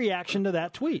 Your reaction to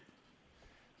that tweet?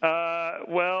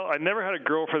 Well, I never had a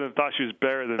girlfriend that thought she was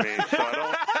better than me, so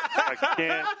I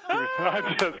can't.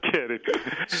 I'm just kidding.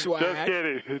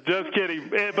 Swag. Just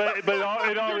kidding. But in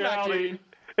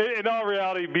all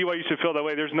reality, BYU should feel that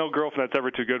way. There's no girlfriend that's ever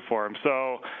too good for him.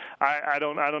 So I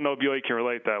don't know if BYU can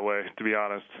relate that way, to be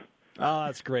honest. Oh,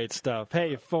 that's great stuff.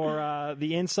 Hey, for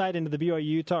the insight into the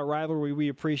BYU-Utah rivalry, we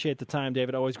appreciate the time,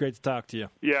 David. Always great to talk to you.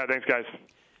 Yeah, thanks, guys.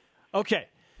 Okay,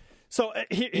 so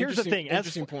here's the thing.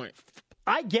 Interesting point.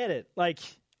 I get it. Like,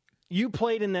 you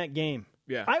played in that game.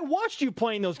 Yeah. I watched you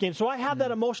playing those games, so I have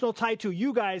that emotional tie to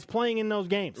you guys playing in those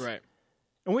games. Right.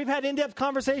 And we've had in-depth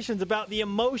conversations about the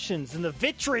emotions and the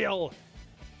vitriol.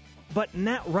 But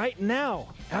right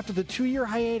now, after the 2-year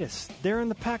hiatus, they're in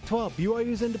the Pac-12.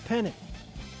 BYU's independent.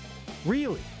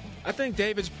 Really? I think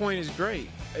David's point is great.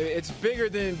 It's bigger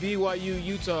than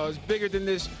BYU-Utah. It's bigger than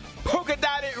this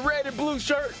polka-dotted red and blue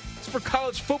shirt. It's for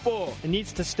college football. It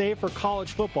needs to stay for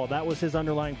college football. That was his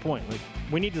underlying point. Like,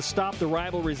 we need to stop the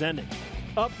rivalries ending.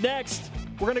 Up next,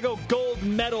 we're going to go gold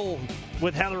medal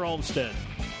with Heather Olmstead.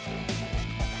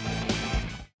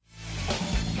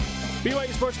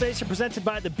 BYU Sports Nation presented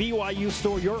by the BYU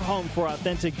Store, your home for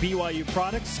authentic BYU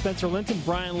products. Spencer Linton,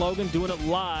 Brian Logan doing it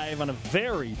live on a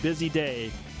very busy day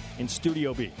in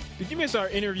Studio B. Did you miss our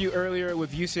interview earlier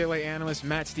with UCLA analyst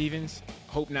Matt Stevens?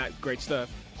 Hope not. Great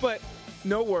stuff. But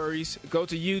no worries. Go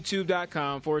to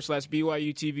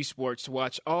youtube.com/BYU TV Sports to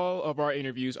watch all of our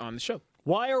interviews on the show.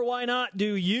 Why or why not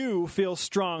do you feel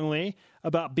strongly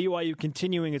about BYU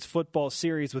continuing its football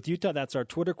series with Utah? That's our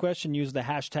Twitter question. Use the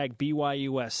hashtag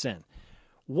BYUSN.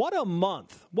 What a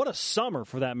month, what a summer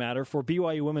for that matter, for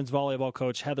BYU women's volleyball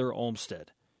coach Heather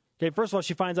Olmstead. Okay, first of all,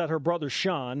 she finds out her brother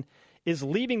Sean is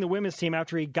leaving the women's team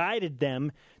after he guided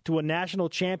them to a national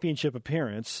championship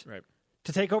appearance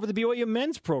to take over the BYU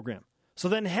men's program. So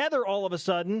then Heather, all of a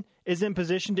sudden, is in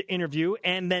position to interview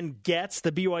and then gets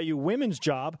the BYU women's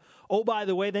job. Oh, by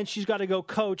the way, then she's got to go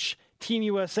coach Team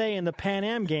USA in the Pan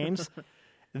Am Games.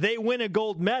 They win a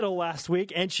gold medal last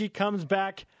week, and she comes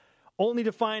back only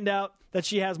to find out that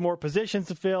she has more positions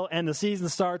to fill, and the season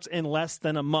starts in less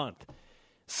than a month.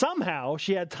 Somehow,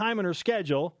 she had time in her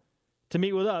schedule to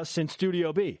meet with us in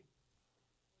Studio B.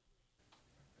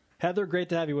 Heather, great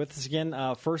to have you with us again.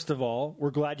 First of all,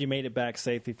 we're glad you made it back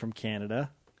safely from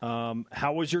Canada.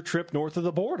 How was your trip north of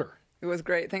the border? It was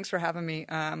great. Thanks for having me.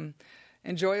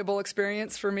 Enjoyable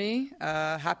experience for me.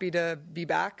 Happy to be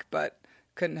back, but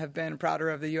couldn't have been prouder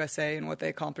of the USA and what they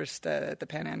accomplished at the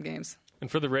Pan Am Games. And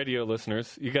for the radio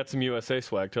listeners, you got some USA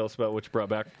swag. Tell us about what you brought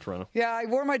back from Toronto. Yeah, I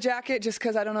wore my jacket just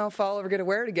because I don't know if I'll ever get to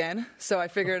wear it again. So I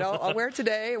figured I'll wear it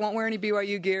today. I won't wear any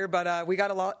BYU gear, but we got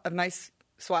a lot of nice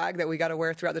swag that we got to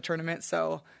wear throughout the tournament.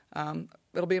 So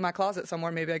it'll be in my closet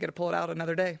somewhere. Maybe I get to pull it out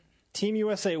another day. Team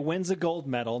USA wins a gold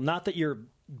medal. Not that you're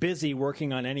busy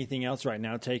working on anything else right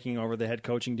now, taking over the head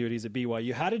coaching duties at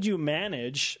BYU. How did you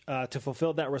manage to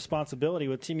fulfill that responsibility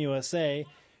with Team USA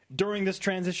during this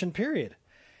transition period?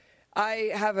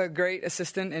 I have a great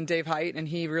assistant in Dave Height, and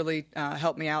he really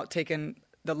helped me out taking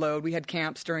the load. We had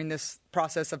camps during this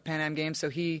process of Pan Am Games, so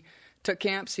he took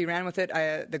camps. He ran with it.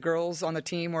 The girls on the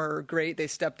team were great. They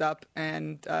stepped up,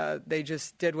 and they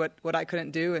just did what I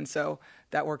couldn't do, and so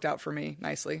that worked out for me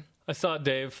nicely. I saw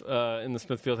Dave in the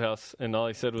Smithfield house, and all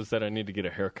he said was that I need to get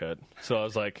a haircut. So I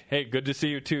was like, hey, good to see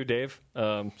you too, Dave.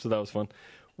 So that was fun.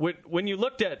 When you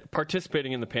looked at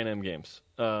participating in the Pan Am Games,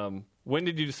 when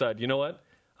did you decide, you know what,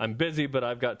 I'm busy, but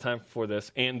I've got time for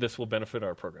this, and this will benefit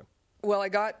our program? Well, I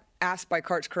got asked by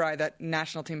Karch Karai, that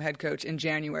national team head coach, in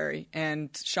January, and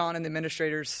Sean and the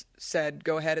administrators said,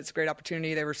 go ahead, it's a great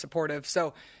opportunity. They were supportive.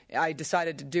 So I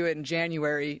decided to do it in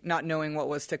January, not knowing what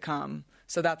was to come.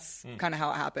 So that's kind of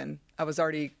how it happened. I was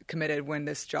already committed when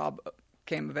this job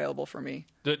came available for me.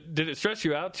 Did it stress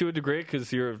you out to a degree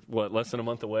because you're, less than a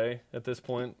month away at this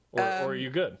point? Or are you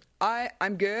good?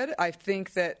 I'm good. I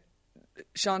think that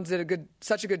Sean did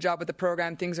such a good job with the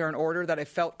program. Things are in order that I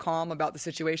felt calm about the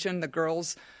situation. The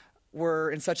girls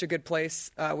were in such a good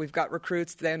place. We've got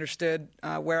recruits. They understood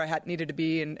where I needed to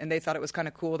be, and they thought it was kind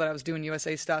of cool that I was doing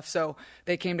USA stuff. So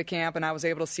they came to camp, and I was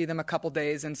able to see them a couple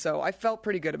days, and so I felt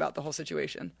pretty good about the whole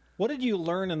situation. What did you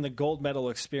learn in the gold medal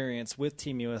experience with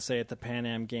Team USA at the Pan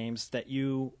Am Games that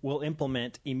you will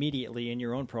implement immediately in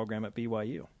your own program at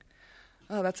BYU?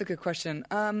 Oh, that's a good question.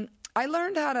 I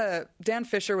learned how to – Dan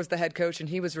Fisher was the head coach, and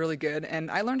he was really good. And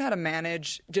I learned how to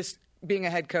manage just being a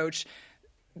head coach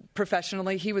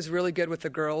professionally. He was really good with the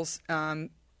girls. And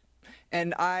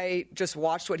I just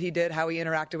watched what he did, how he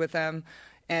interacted with them.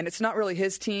 And it's not really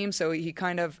his team, so he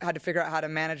kind of had to figure out how to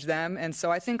manage them. And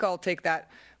so I think I'll take that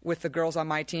with the girls on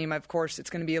my team. Of course, it's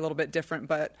going to be a little bit different,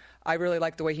 but I really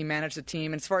like the way he managed the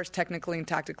team. And as far as technically and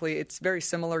tactically, it's a very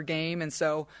similar game. And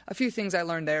so a few things I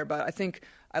learned there, but I think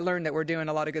I learned that we're doing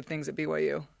a lot of good things at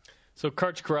BYU. So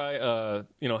Karch Karai,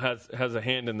 has a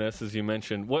hand in this, as you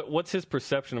mentioned. What's his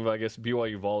perception of, I guess,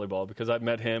 BYU volleyball? Because I've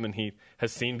met him, and he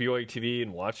has seen BYU TV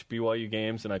and watched BYU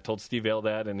games, and I told Steve Ale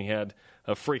that, and he had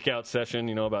a freak-out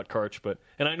session, about Karch.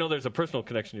 And I know there's a personal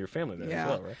connection to your family there as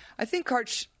well, right? I think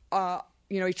Karch,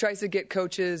 he tries to get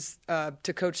coaches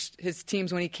to coach his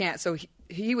teams when he can't. So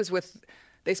he was with –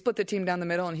 they split the team down the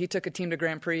middle, and he took a team to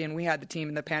Grand Prix, and we had the team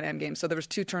in the Pan Am Games. So there was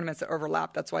 2 tournaments that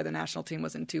overlapped. That's why the national team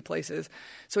was in 2 places.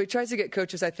 So he tries to get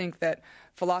coaches, I think, that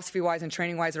philosophy-wise and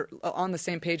training-wise are on the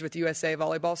same page with USA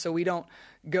volleyball, so we don't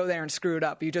go there and screw it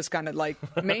up. You just kind of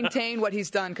maintain what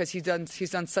he's done, because he's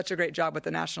done such a great job with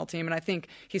the national team. And I think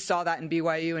he saw that in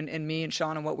BYU and me and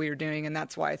Sean and what we were doing, and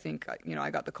that's why I think I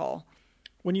got the call.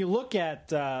 When you look at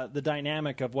the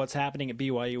dynamic of what's happening at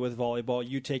BYU with volleyball,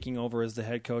 you taking over as the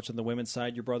head coach on the women's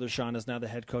side, your brother Sean is now the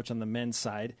head coach on the men's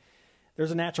side, there's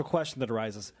a natural question that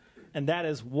arises, and that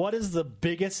is, what is the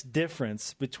biggest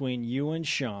difference between you and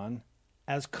Sean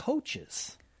as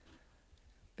coaches?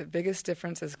 The biggest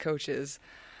difference as coaches?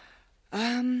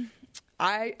 I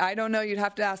don't know. You'd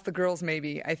have to ask the girls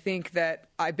maybe. I think that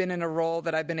I've been in a role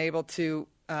that I've been able to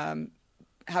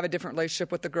have a different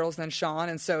relationship with the girls than Sean,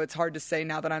 and so it's hard to say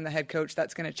now that I'm the head coach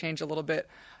that's going to change a little bit.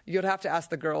 You'd have to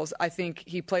ask the girls. I think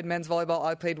he played men's volleyball,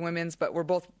 I played women's, but we're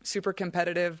both super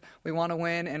competitive. We want to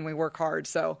win, and we work hard.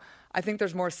 So I think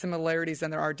there's more similarities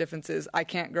than there are differences. I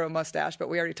can't grow a mustache, but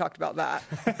we already talked about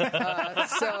that.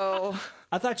 So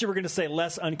I thought you were going to say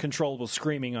less uncontrollable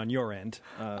screaming on your end.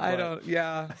 I don't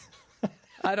know.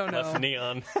 Less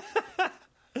neon.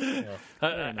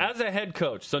 As a head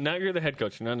coach, so now you're the head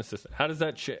coach, you're not an assistant. How does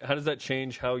that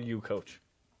change how you coach?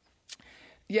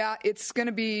 Yeah, it's going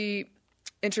to be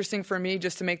interesting for me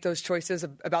just to make those choices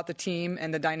about the team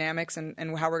and the dynamics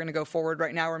and how we're going to go forward.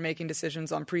 Right now, we're making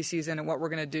decisions on preseason and what we're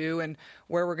going to do and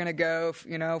where we're going to go.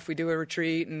 If we do a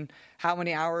retreat and how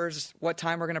many hours, what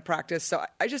time we're going to practice. So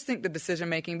I just think the decision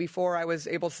making before I was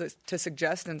able to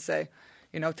suggest and say,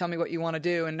 tell me what you want to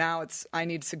do. And now I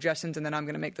need suggestions, and then I'm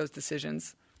going to make those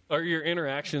decisions. Are your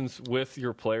interactions with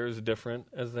your players different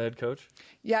as the head coach?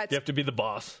 Yeah. You have to be the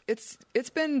boss. It's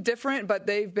been different, but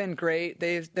they've been great.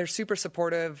 They're super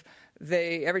supportive.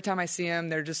 Every time I see them,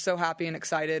 they're just so happy and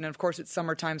excited. And, of course, it's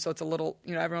summertime, so it's a little,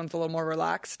 everyone's a little more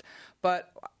relaxed.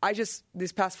 But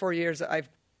these past 4 years, I've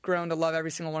grown to love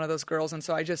every single one of those girls. And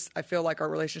so I feel like our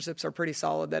relationships are pretty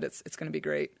solid, that it's going to be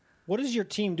great. What is your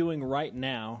team doing right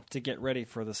now to get ready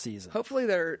for the season? Hopefully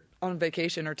they're on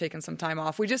vacation or taking some time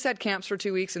off. We just had camps for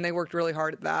 2 weeks, and they worked really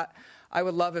hard at that. I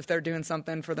would love if they're doing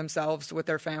something for themselves with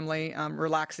their family,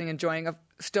 relaxing, enjoying,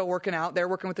 still working out. They're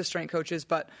working with the strength coaches,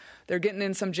 but they're getting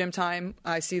in some gym time.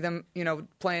 I see them,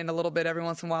 playing a little bit every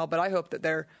once in a while, but I hope that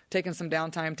they're taking some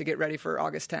downtime to get ready for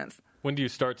August 10th. When do you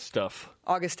start stuff?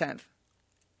 August 10th.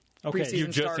 Okay, preseason You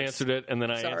just starts. answered it, and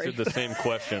then I answered the same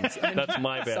question. That's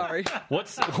my bad. Sorry.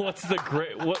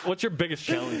 What's your biggest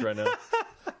challenge right now?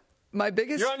 My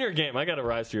biggest. You're on your game. I got to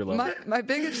rise to your level. My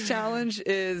biggest challenge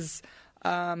is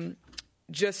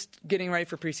just getting ready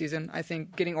for preseason. I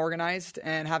think getting organized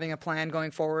and having a plan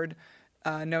going forward,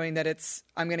 knowing that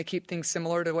I'm going to keep things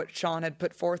similar to what Sean had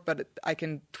put forth, but I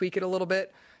can tweak it a little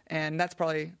bit, and that's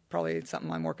probably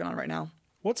something I'm working on right now.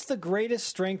 What's the greatest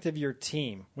strength of your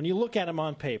team when you look at them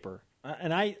on paper?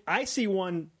 And I see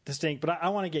one distinct, but I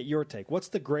want to get your take. What's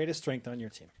the greatest strength on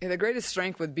your team? Yeah, the greatest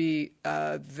strength would be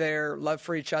their love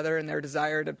for each other and their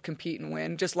desire to compete and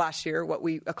win. Just last year, what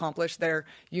we accomplished, their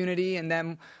unity and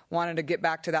them wanting to get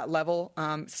back to that level,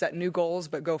 set new goals,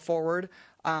 but go forward.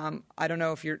 I don't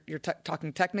know if you're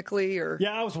talking technically or...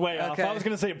 Yeah, I was way off. Okay. I was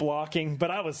going to say blocking, but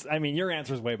your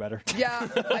answer is way better. Yeah,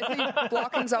 I think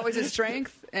blocking's always a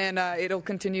strength, and it'll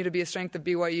continue to be a strength of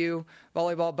BYU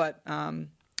volleyball, but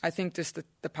I think just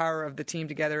the power of the team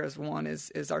together as one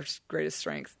is our greatest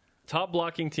strength. Top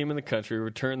blocking team in the country,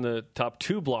 return the top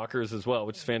 2 blockers as well,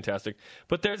 which is fantastic.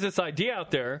 But there's this idea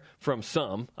out there from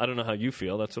some, I don't know how you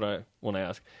feel, that's what I want to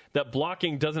ask, that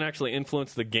blocking doesn't actually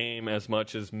influence the game as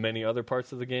much as many other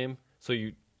parts of the game.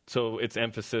 So its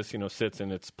emphasis, sits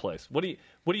in its place. What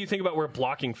do you think about where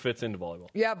blocking fits into volleyball?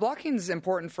 Yeah, blocking is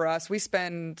important for us. We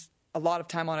spend a lot of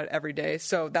time on it every day,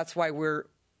 so that's why we're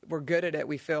good at it,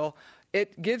 we feel.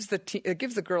 It gives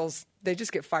the girls, they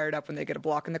just get fired up when they get a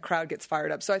block, and the crowd gets fired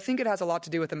up. So I think it has a lot to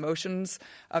do with emotions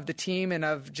of the team and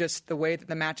of just the way that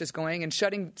the match is going. And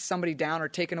shutting somebody down or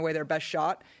taking away their best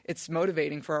shot, it's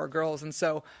motivating for our girls. And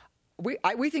so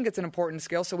we think it's an important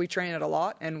skill, so we train it a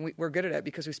lot, and we're good at it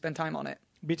because we spend time on it.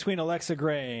 Between Alexa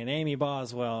Gray and Amy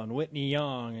Boswell and Whitney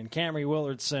Young and Camry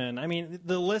Willardson,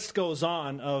 the list goes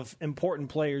on of important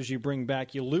players you bring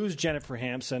back. You lose Jennifer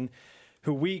Hampson,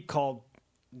 who we called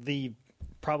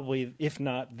probably, if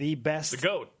not the best. The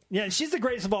GOAT. Yeah, she's the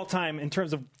greatest of all time in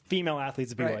terms of female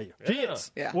athletes at BYU. Right. She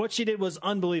is. Yeah. What she did was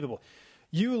unbelievable.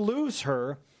 You lose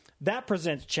her. That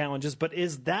presents challenges, but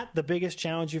is that the biggest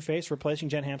challenge you face, replacing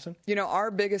Jen Hampson?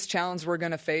 Our biggest challenge we're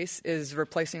going to face is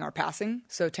replacing our passing.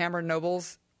 So Tamara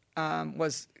Nobles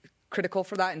was critical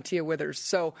for that, and Tia Withers.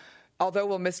 So although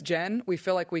we'll miss Jen, we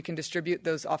feel like we can distribute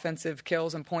those offensive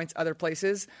kills and points other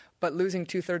places, but losing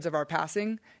 2/3 of our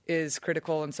passing is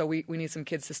critical, and so we need some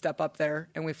kids to step up there,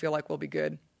 and we feel like we'll be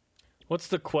good. What's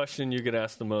the question you get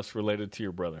asked the most related to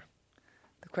your brother?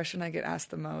 The question I get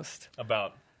asked the most?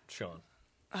 About Sean.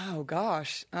 Oh,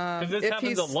 gosh. This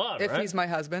happens a lot, If right? he's my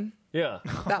husband. Yeah.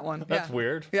 That one. That's yeah.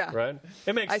 weird, yeah. right?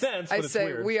 It makes sense, but it's say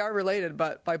weird. We are related,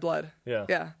 but by blood. Yeah.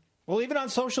 Yeah. Well, even on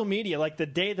social media, like the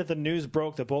day that the news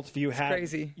broke that both of you had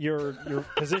crazy. your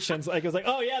positions, it was like,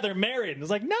 oh, yeah, they're married. And it's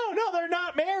like, no, they're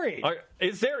not married.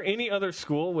 Is there any other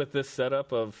school with this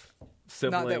setup of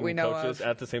sibling Not that we know coaches of.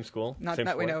 at the same school? Not same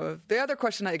that sport? we know of. The other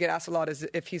question I get asked a lot is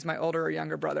if he's my older or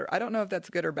younger brother. I don't know if that's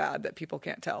good or bad that people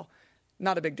can't tell.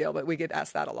 Not a big deal, but we get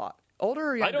asked that a lot. Older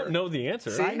or younger? I don't know the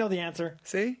answer. See? I know the answer.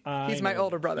 See? He's my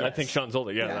older brother. I think Sean's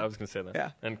older. Yeah, Yeah. I was going to say that.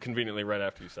 Yeah. And conveniently right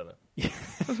after you said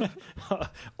that.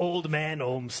 Old man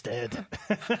Olmsted.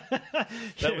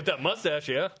 That with that mustache,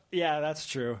 yeah? Yeah, that's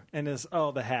true. And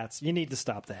the hats. You need to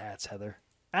stop the hats, Heather.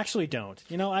 Actually, don't.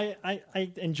 I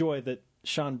enjoy that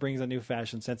Sean brings a new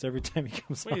fashion sense every time he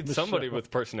comes on We need the somebody show. with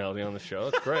personality on the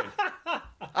show. That's great.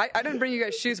 I didn't bring you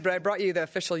guys shoes, but I brought you the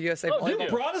official USA Oh, did volleyball. you?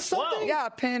 brought us something? Wow. Yeah,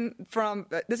 a pin from,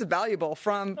 this is valuable,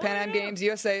 from Pan Am Games,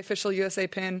 USA, official USA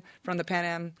pin from the Pan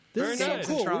Am This is Very so nice.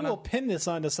 cool. We Toronto. will pin this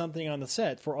onto something on the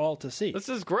set for all to see. This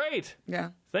is great.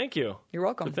 Yeah. Thank you. You're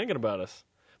welcome. For thinking about us.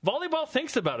 Volleyball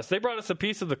thinks about us. They brought us a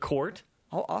piece of the court,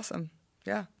 Oh, awesome.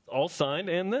 Yeah. all signed,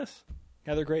 and this.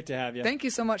 Heather, great to have you. Thank you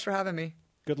so much for having me.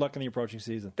 Good luck in the approaching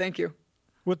season. Thank you.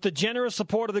 With the generous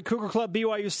support of the Cougar Club,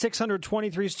 BYU's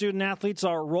 623 student-athletes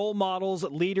are role models,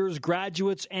 leaders,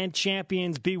 graduates, and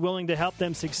champions. Be willing to help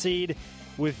them succeed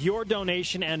with your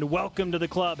donation, and welcome to the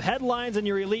club. Headlines and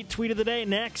your elite tweet of the day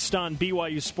next on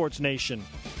BYU Sports Nation.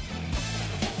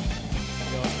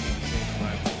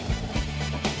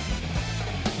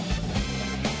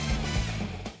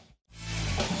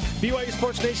 BYU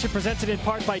Sports Nation presented in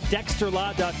part by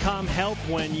DexterLaw.com. Help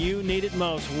when you need it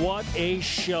most. What a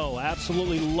show.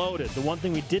 Absolutely loaded. The one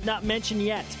thing we did not mention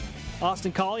yet,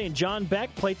 Austin Collie and John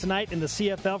Beck play tonight in the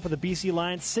CFL for the BC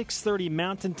Lions, 6:30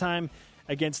 Mountain Time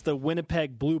against the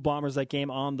Winnipeg Blue Bombers. That game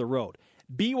on the road.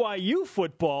 BYU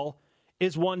football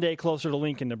is one day closer to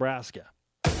Lincoln, Nebraska.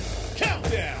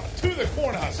 Countdown to the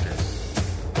Cornhuskers.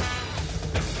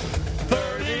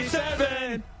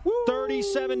 37!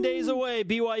 37 days away,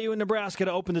 BYU and Nebraska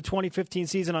to open the 2015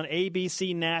 season on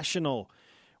ABC National.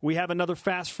 We have another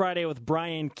Fast Friday with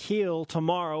Brian Keel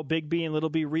tomorrow. Big B and Little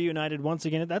B reunited once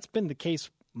again. That's been the case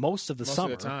most of the summer.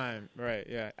 Most of the time, right,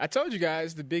 yeah. I told you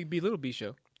guys, the Big B, Little B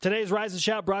show. Today's Rise and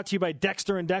Shout brought to you by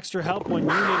Dexter and Dexter Help when you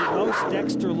need it most,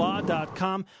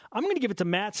 DexterLaw.com. I'm going to give it to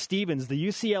Matt Stevens, the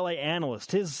UCLA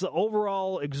analyst. His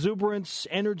overall exuberance,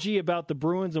 energy about the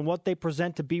Bruins and what they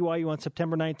present to BYU on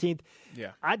September 19th.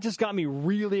 Yeah. That just got me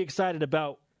really excited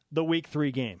about the Week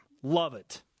 3 game. Love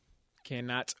it.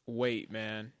 Cannot wait,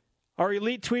 man. Our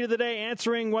elite tweet of the day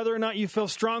answering whether or not you feel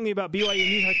strongly about BYU and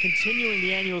Utah continuing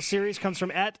the annual series comes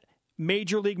from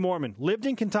 @Major League Mormon. Lived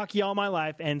in Kentucky all my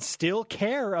life and still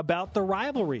care about the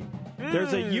rivalry.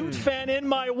 There's a Ute fan in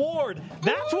my ward.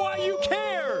 That's why you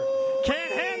care.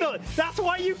 Can't handle it. That's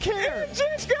why you care. It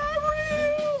just got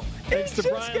real. Thanks to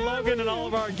Brian Logan and all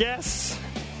of our guests.